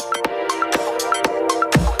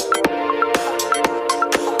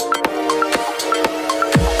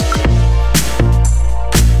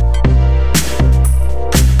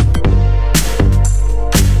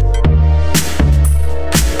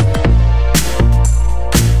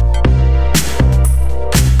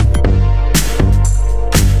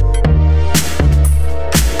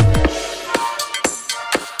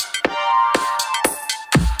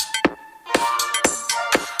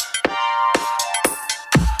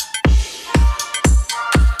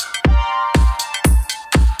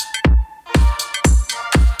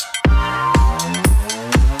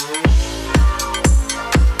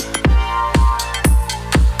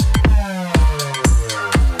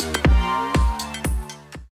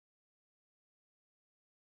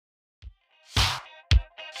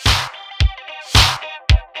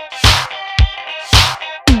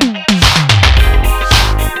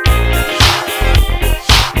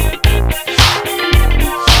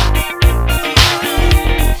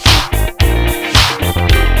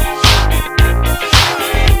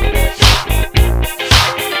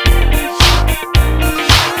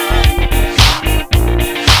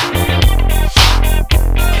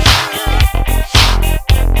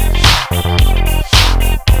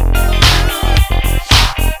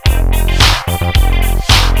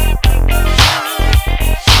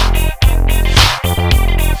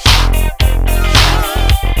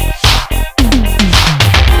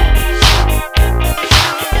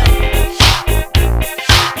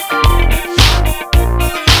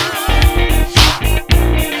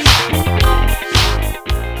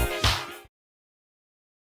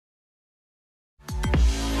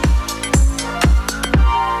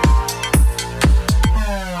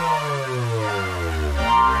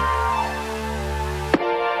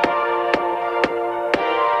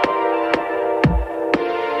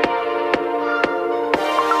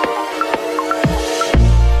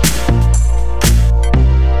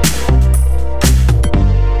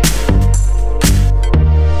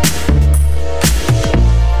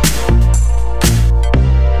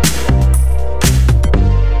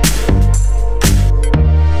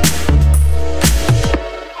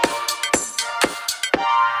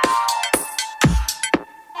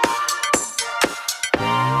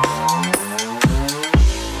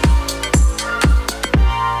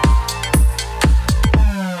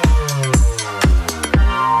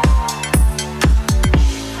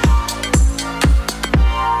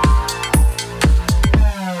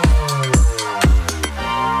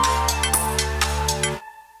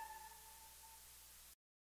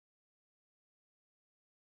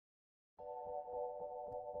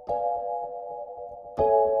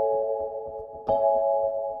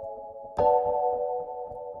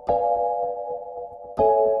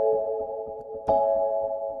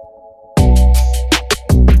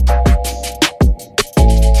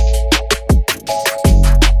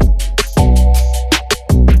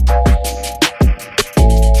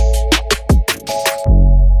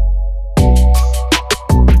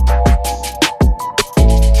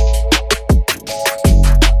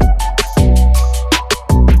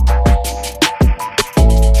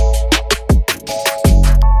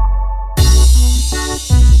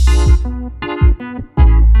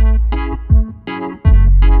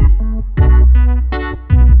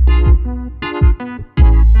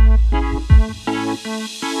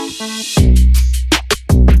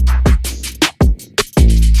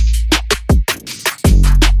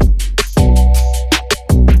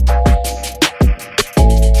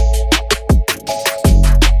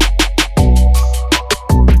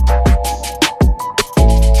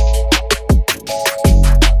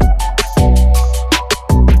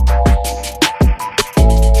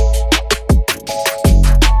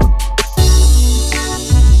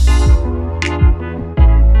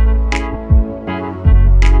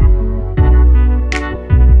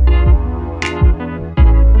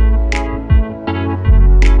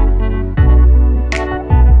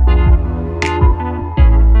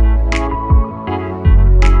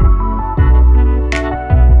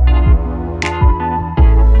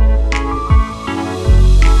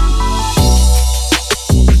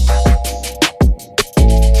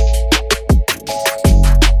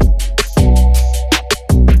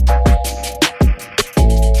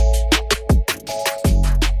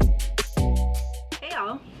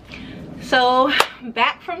 So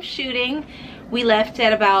back from shooting, we left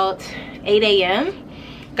at about 8 a.m.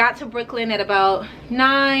 Got to Brooklyn at about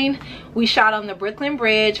 9. We shot on the Brooklyn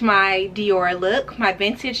Bridge, my Dior look, my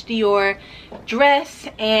vintage Dior dress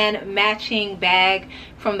and matching bag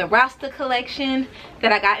from the Rasta collection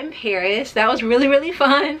that I got in Paris. That was really, really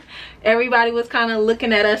fun. Everybody was kind of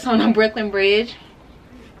looking at us on the Brooklyn Bridge.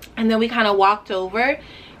 And then we kind of walked over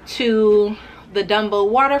to the Dumbo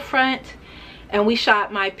waterfront and we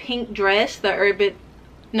shot my pink dress,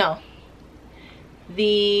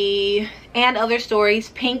 and Other Stories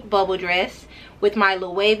pink bubble dress with my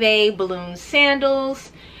Blvd balloon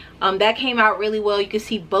sandals. That came out really well. You can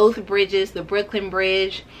see both bridges, the Brooklyn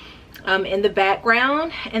Bridge in the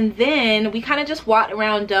background. And then we kind of just walked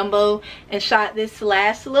around Dumbo and shot this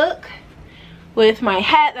last look with my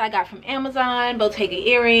hat that I got from Amazon, Bottega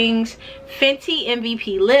earrings, Fenty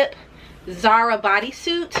MVP lip, Zara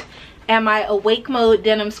bodysuit, and my Awake Mode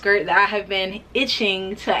denim skirt that I have been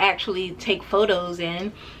itching to actually take photos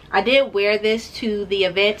in. I did wear this to the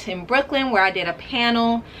event in Brooklyn where I did a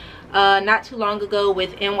panel not too long ago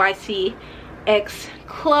with NYC X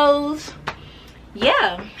clothes.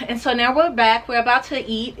 Yeah, and so now we're back. We're about to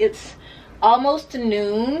eat. It's almost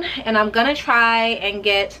noon and I'm gonna try and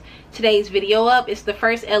get today's video up. It's the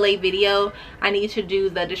first LA video. I need to do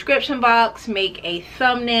the description box, make a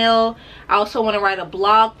thumbnail. I also want to write a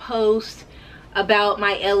blog post about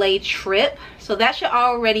my LA trip, so that should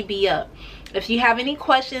already be up. If you have any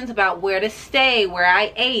questions about where to stay, where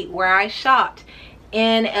I ate, where I shopped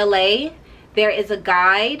in LA, there is a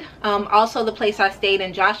guide. Also the place I stayed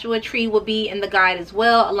in, Joshua Tree, will be in the guide as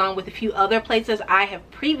well, along with a few other places I have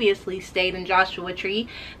previously stayed in Joshua Tree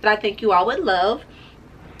that I think you all would love.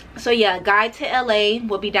 So yeah, guide to LA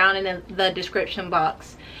will be down in the description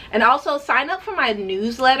box. And also sign up for my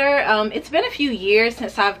newsletter. It's been a few years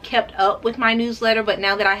since I've kept up with my newsletter, but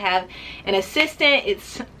now that I have an assistant,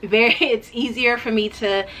 it's easier for me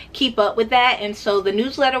to keep up with that. And so the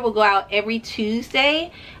newsletter will go out every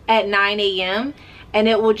Tuesday at 9 a.m. and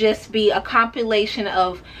it will just be a compilation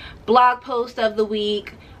of blog posts of the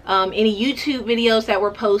week, any YouTube videos that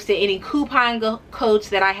were posted, any coupon codes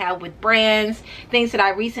that I have with brands, things that I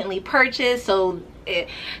recently purchased. So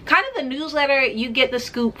kind of the newsletter, you get the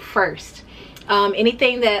scoop first.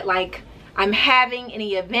 Anything that like I'm having,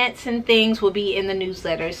 any events and things will be in the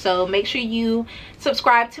newsletter. So make sure you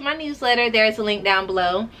subscribe to my newsletter. There's a link down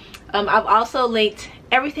below. I've also linked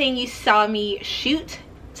everything you saw me shoot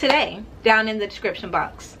today down in the description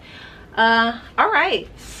box. All right,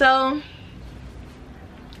 so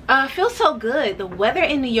feels so good. The weather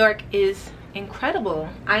in New York is incredible.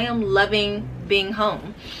 I am loving being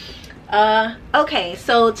home. Okay,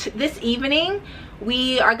 so this evening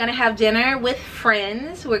we are gonna have dinner with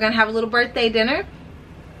friends. We're gonna have a little birthday dinner,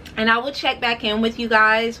 and I will check back in with you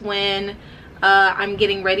guys when I'm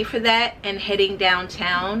getting ready for that and heading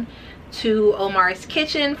downtown to Omar's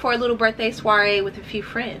kitchen for a little birthday soiree with a few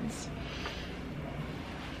friends.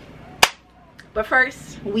 But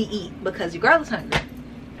first we eat because your girl is hungry.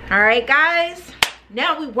 All right guys,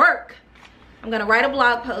 now we work. I'm gonna write a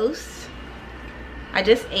blog post. I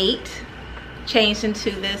just ate, changed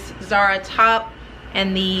into this Zara top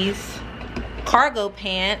and these cargo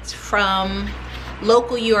pants from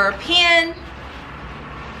Local European.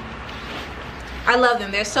 I love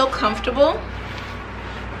them, they're so comfortable.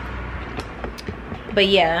 But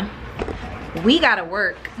yeah, we gotta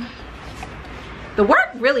work. The work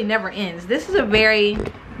really never ends. This is a very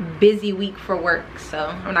busy week for work, so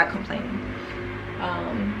I'm not complaining.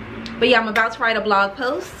 But yeah, I'm about to write a blog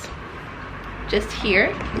post just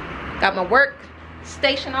here. Got my work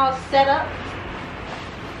station all set up.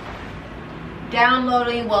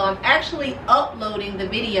 downloading, well, I'm actually uploading the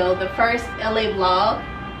video, the first LA vlog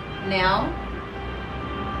now.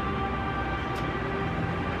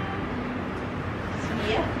 So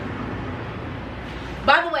yeah.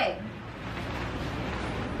 By the way,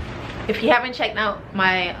 if you haven't checked out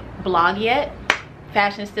my blog yet,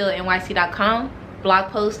 fashionsteelenyc.com,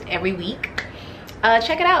 blog post every week.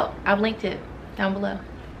 Check it out. I've linked it down below.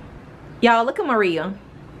 Y'all, look at Maria.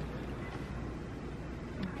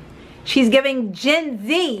 She's giving Gen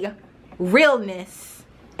Z realness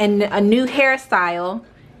and a new hairstyle.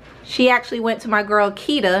 She actually went to my girl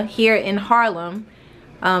Kita here in Harlem.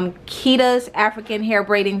 Kita's African Hair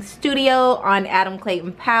Braiding Studio on Adam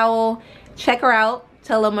Clayton Powell. Check her out.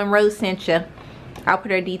 Tell her MONROE sent you. I'll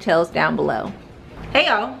put her details down below. Hey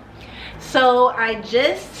y'all. So I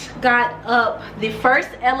just got up the first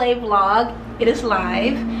LA vlog. It is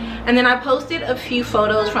live. And then I posted a few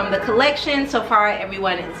photos from the collection. So far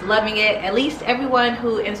everyone is loving it. At least everyone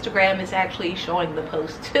who Instagram is actually showing the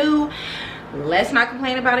post to. Let's not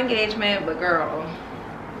complain about engagement, but girl,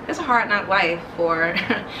 it's a hard knock life for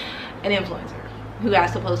an influencer who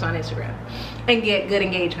has to post on Instagram and get good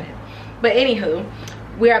engagement. But anywho,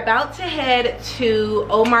 we're about to head to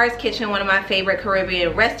Omar's Kitchen, one of my favorite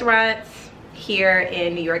Caribbean restaurants here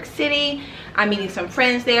in New York City. I'm meeting some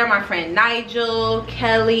friends there. My friend Nigel,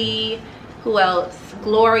 Kelly, who else?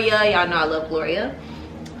 Gloria. Y'all know I love Gloria.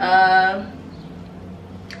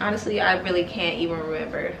 Honestly, I really can't even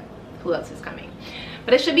remember who else is coming.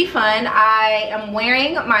 But it should be fun. I am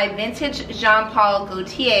wearing my vintage Jean Paul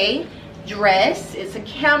Gaultier dress. It's a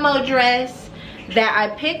camo dress that I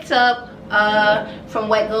picked up from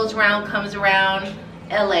What Goes Around Comes Around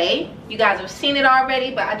LA. You guys have seen it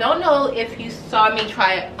already, but I don't know if you saw me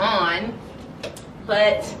try it on.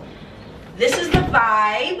 But this is the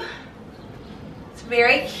vibe. It's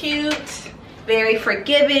very cute, very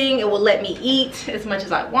forgiving. It will let me eat as much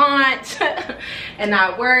as I want and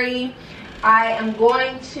not worry. I am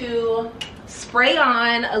going to spray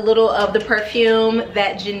on a little of the perfume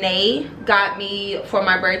that Janae got me for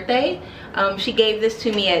my birthday. She gave this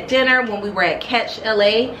to me at dinner when we were at Catch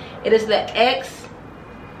LA. It is the Ex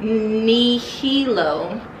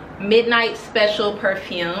Nihilo Midnight Special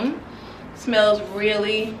perfume. Smells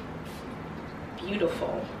really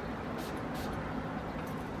beautiful.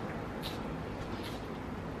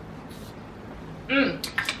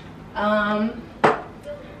 I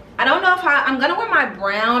don't know if I'm gonna wear my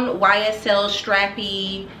brown YSL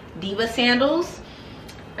strappy Diva sandals,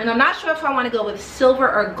 and I'm not sure if I want to go with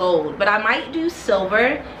silver or gold, but I might do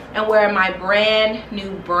silver and wear my brand new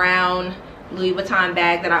brown Louis Vuitton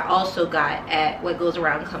bag that I also got at What Goes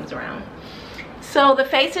Around Comes Around. So the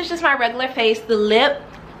face is just my regular face. The lip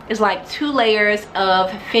is like 2 layers of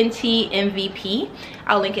Fenty MVP.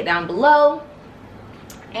 I'll link it down below.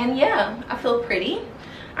 And yeah, I feel pretty.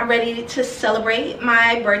 I'm ready to celebrate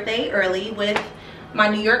my birthday early with my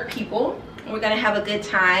New York people. We're gonna have a good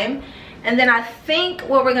time. And then I think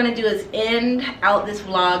what we're gonna do is end out this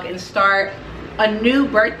vlog and start a new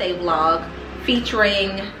birthday vlog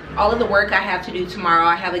featuring all of the work I have to do tomorrow.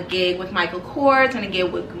 I have a gig with Michael Kors and a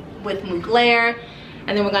gig with Mugler,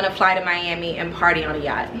 and then we're gonna fly to Miami and party on a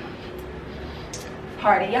yacht.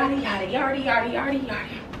 Party, yada, yada, yada, yada, yada, yada.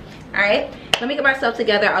 All right, let me get myself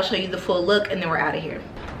together. I'll show you the full look and then we're out of here.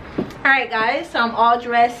 All right guys, so I'm all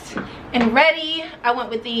dressed and ready. I went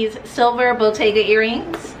with these silver Bottega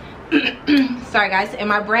earrings. Sorry guys, and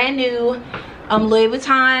my brand new Louis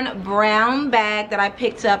Vuitton brown bag that I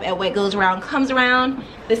picked up at What Goes Around Comes Around.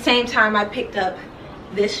 The same time I picked up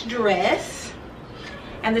this dress.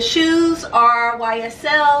 And the shoes are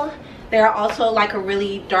YSL. They're also like a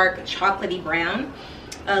really dark chocolatey brown.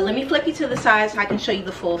 Let me flip you to the side so I can show you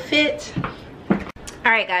the full fit.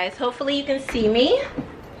 All right guys, hopefully you can see me.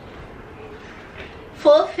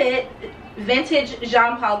 Full fit, vintage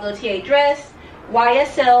Jean Paul Gaultier dress,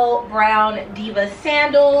 YSL brown Diva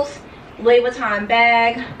sandals, Louis Vuitton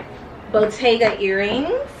bag, Bottega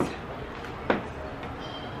earrings,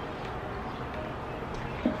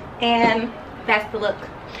 and that's the look.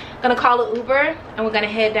 I'm gonna call an Uber and we're gonna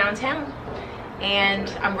head downtown, and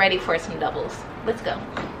I'm ready for some doubles. Let's go.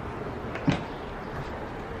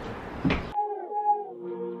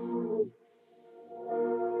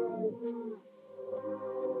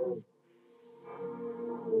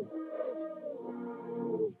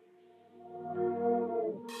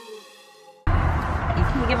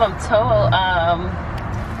 Give them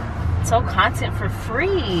toe content for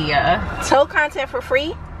free. Toe content for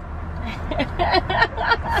free?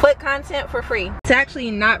 Foot content for free. It's actually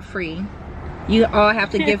not free. You all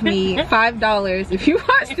have to give me $5 if you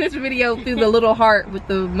watch this video through the little heart with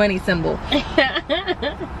the money symbol.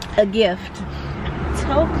 A gift.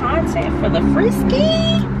 content for the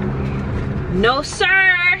frisky? No,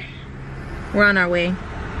 sir. We're on our way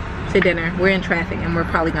to dinner. We're in traffic and we're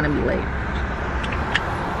probably gonna be late.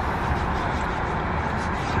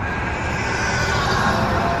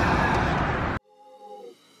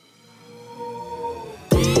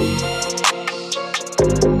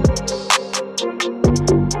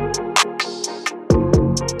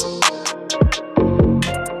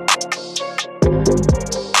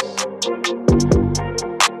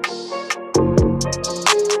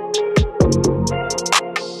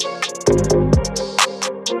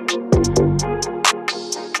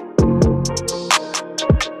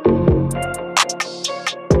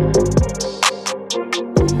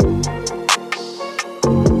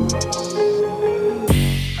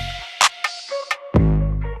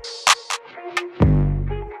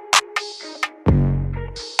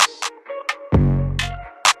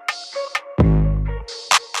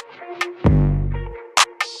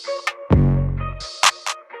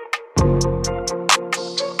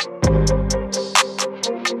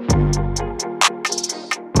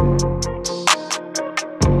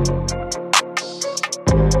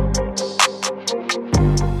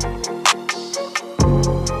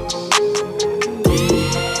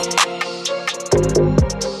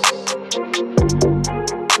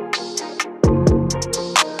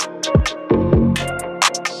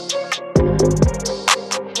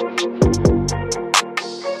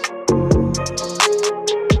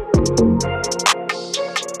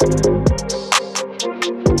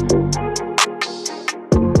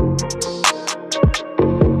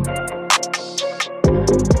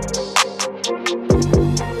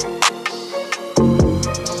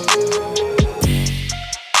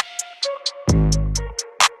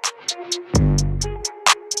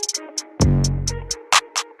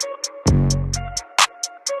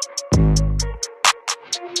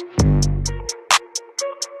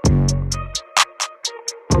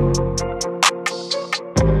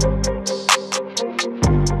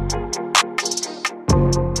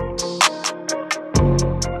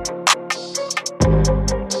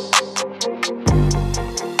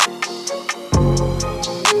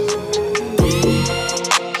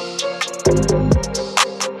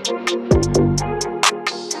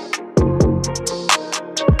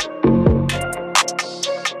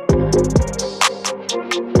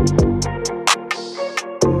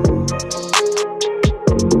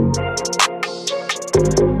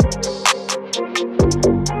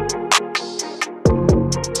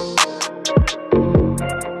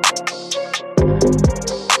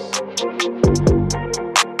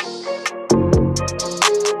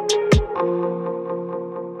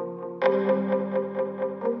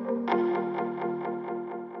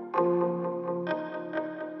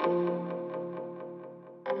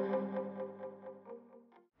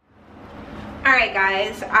 Alright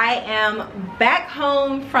guys, I am back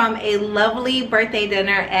home from a lovely birthday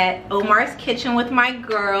dinner at Omar's Kitchen with my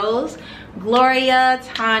girls. Gloria,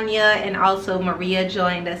 Tanya, and also Maria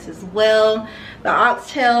joined us as well. The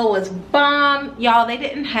oxtail was bomb. Y'all, they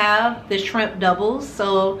didn't have the shrimp doubles,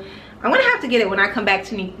 so I'm gonna have to get it when I come back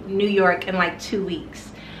to New York in like 2 weeks.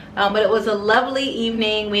 But it was a lovely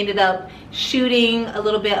evening. We ended up shooting a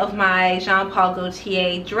little bit of my Jean Paul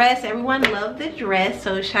Gaultier dress. Everyone loved the dress,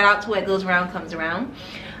 so shout out to what goes around comes around.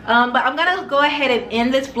 But I'm gonna go ahead and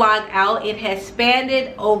end this vlog out. It has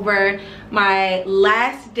spanned over my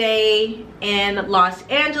last day in Los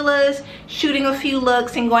Angeles, shooting a few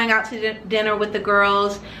looks and going out to dinner with the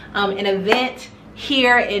girls, an event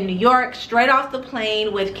here in New York, straight off the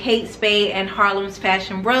plane with Kate Spade and Harlem's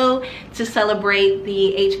Fashion Row to celebrate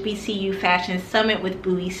the HBCU Fashion Summit with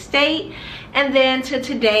Bowie State, and then to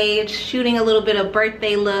today shooting a little bit of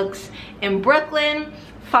birthday looks in Brooklyn,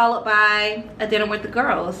 followed by a dinner with the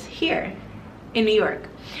girls here in New York.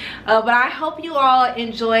 But I hope you all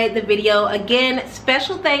enjoyed the video. Again,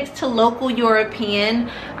 special thanks to Local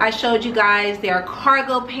European. I showed you guys their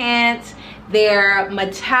cargo pants, their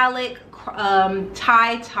metallic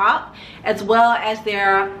tie top, as well as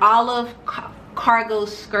their olive cargo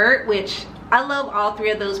skirt, which I love all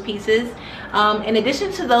three of those pieces. In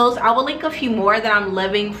addition to those, I will link a few more that I'm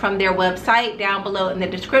loving from their website down below in the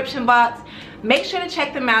description box. Make sure to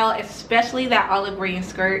check them out, especially that olive green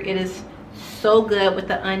skirt. It is so good with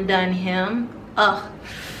the undone hem.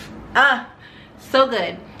 So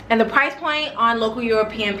good. And the price point on Local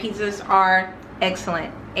European pieces are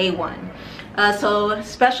excellent, A1. So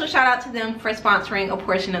special shout out to them for sponsoring a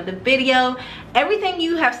portion of the video. Everything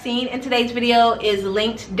you have seen in today's video is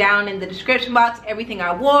linked down in the description box. Everything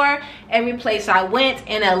I wore, every place I went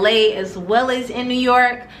in LA as well as in New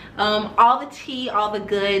York. All the tea, all the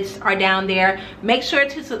goods are down there. Make sure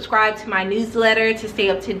to subscribe to my newsletter to stay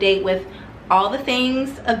up to date with all the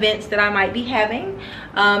things, events that I might be having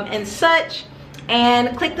and such.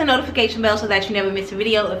 And click the notification bell so that you never miss a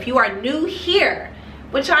video. If you are new here,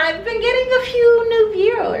 which I've been getting a few new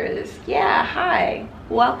viewers, yeah, hi,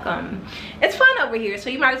 welcome. It's fun over here, so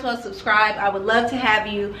you might as well subscribe. I would love to have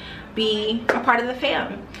you be a part of the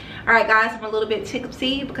fam. All right, guys, I'm a little bit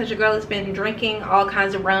tipsy because your girl has been drinking all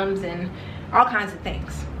kinds of rums and all kinds of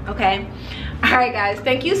things, okay? All right, guys,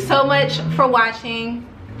 thank you so much for watching.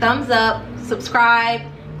 Thumbs up, subscribe,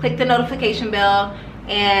 click the notification bell.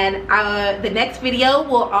 And the next video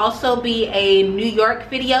will also be a New York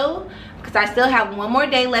video because I still have one more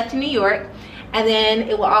day left in New York, and then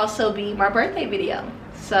it will also be my birthday video.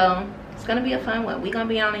 So it's gonna be a fun one. We're gonna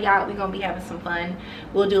be on a yacht, we're gonna be having some fun.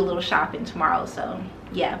 We'll do a little shopping tomorrow, so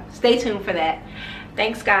yeah, stay tuned for that.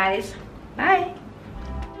 Thanks, guys. Bye.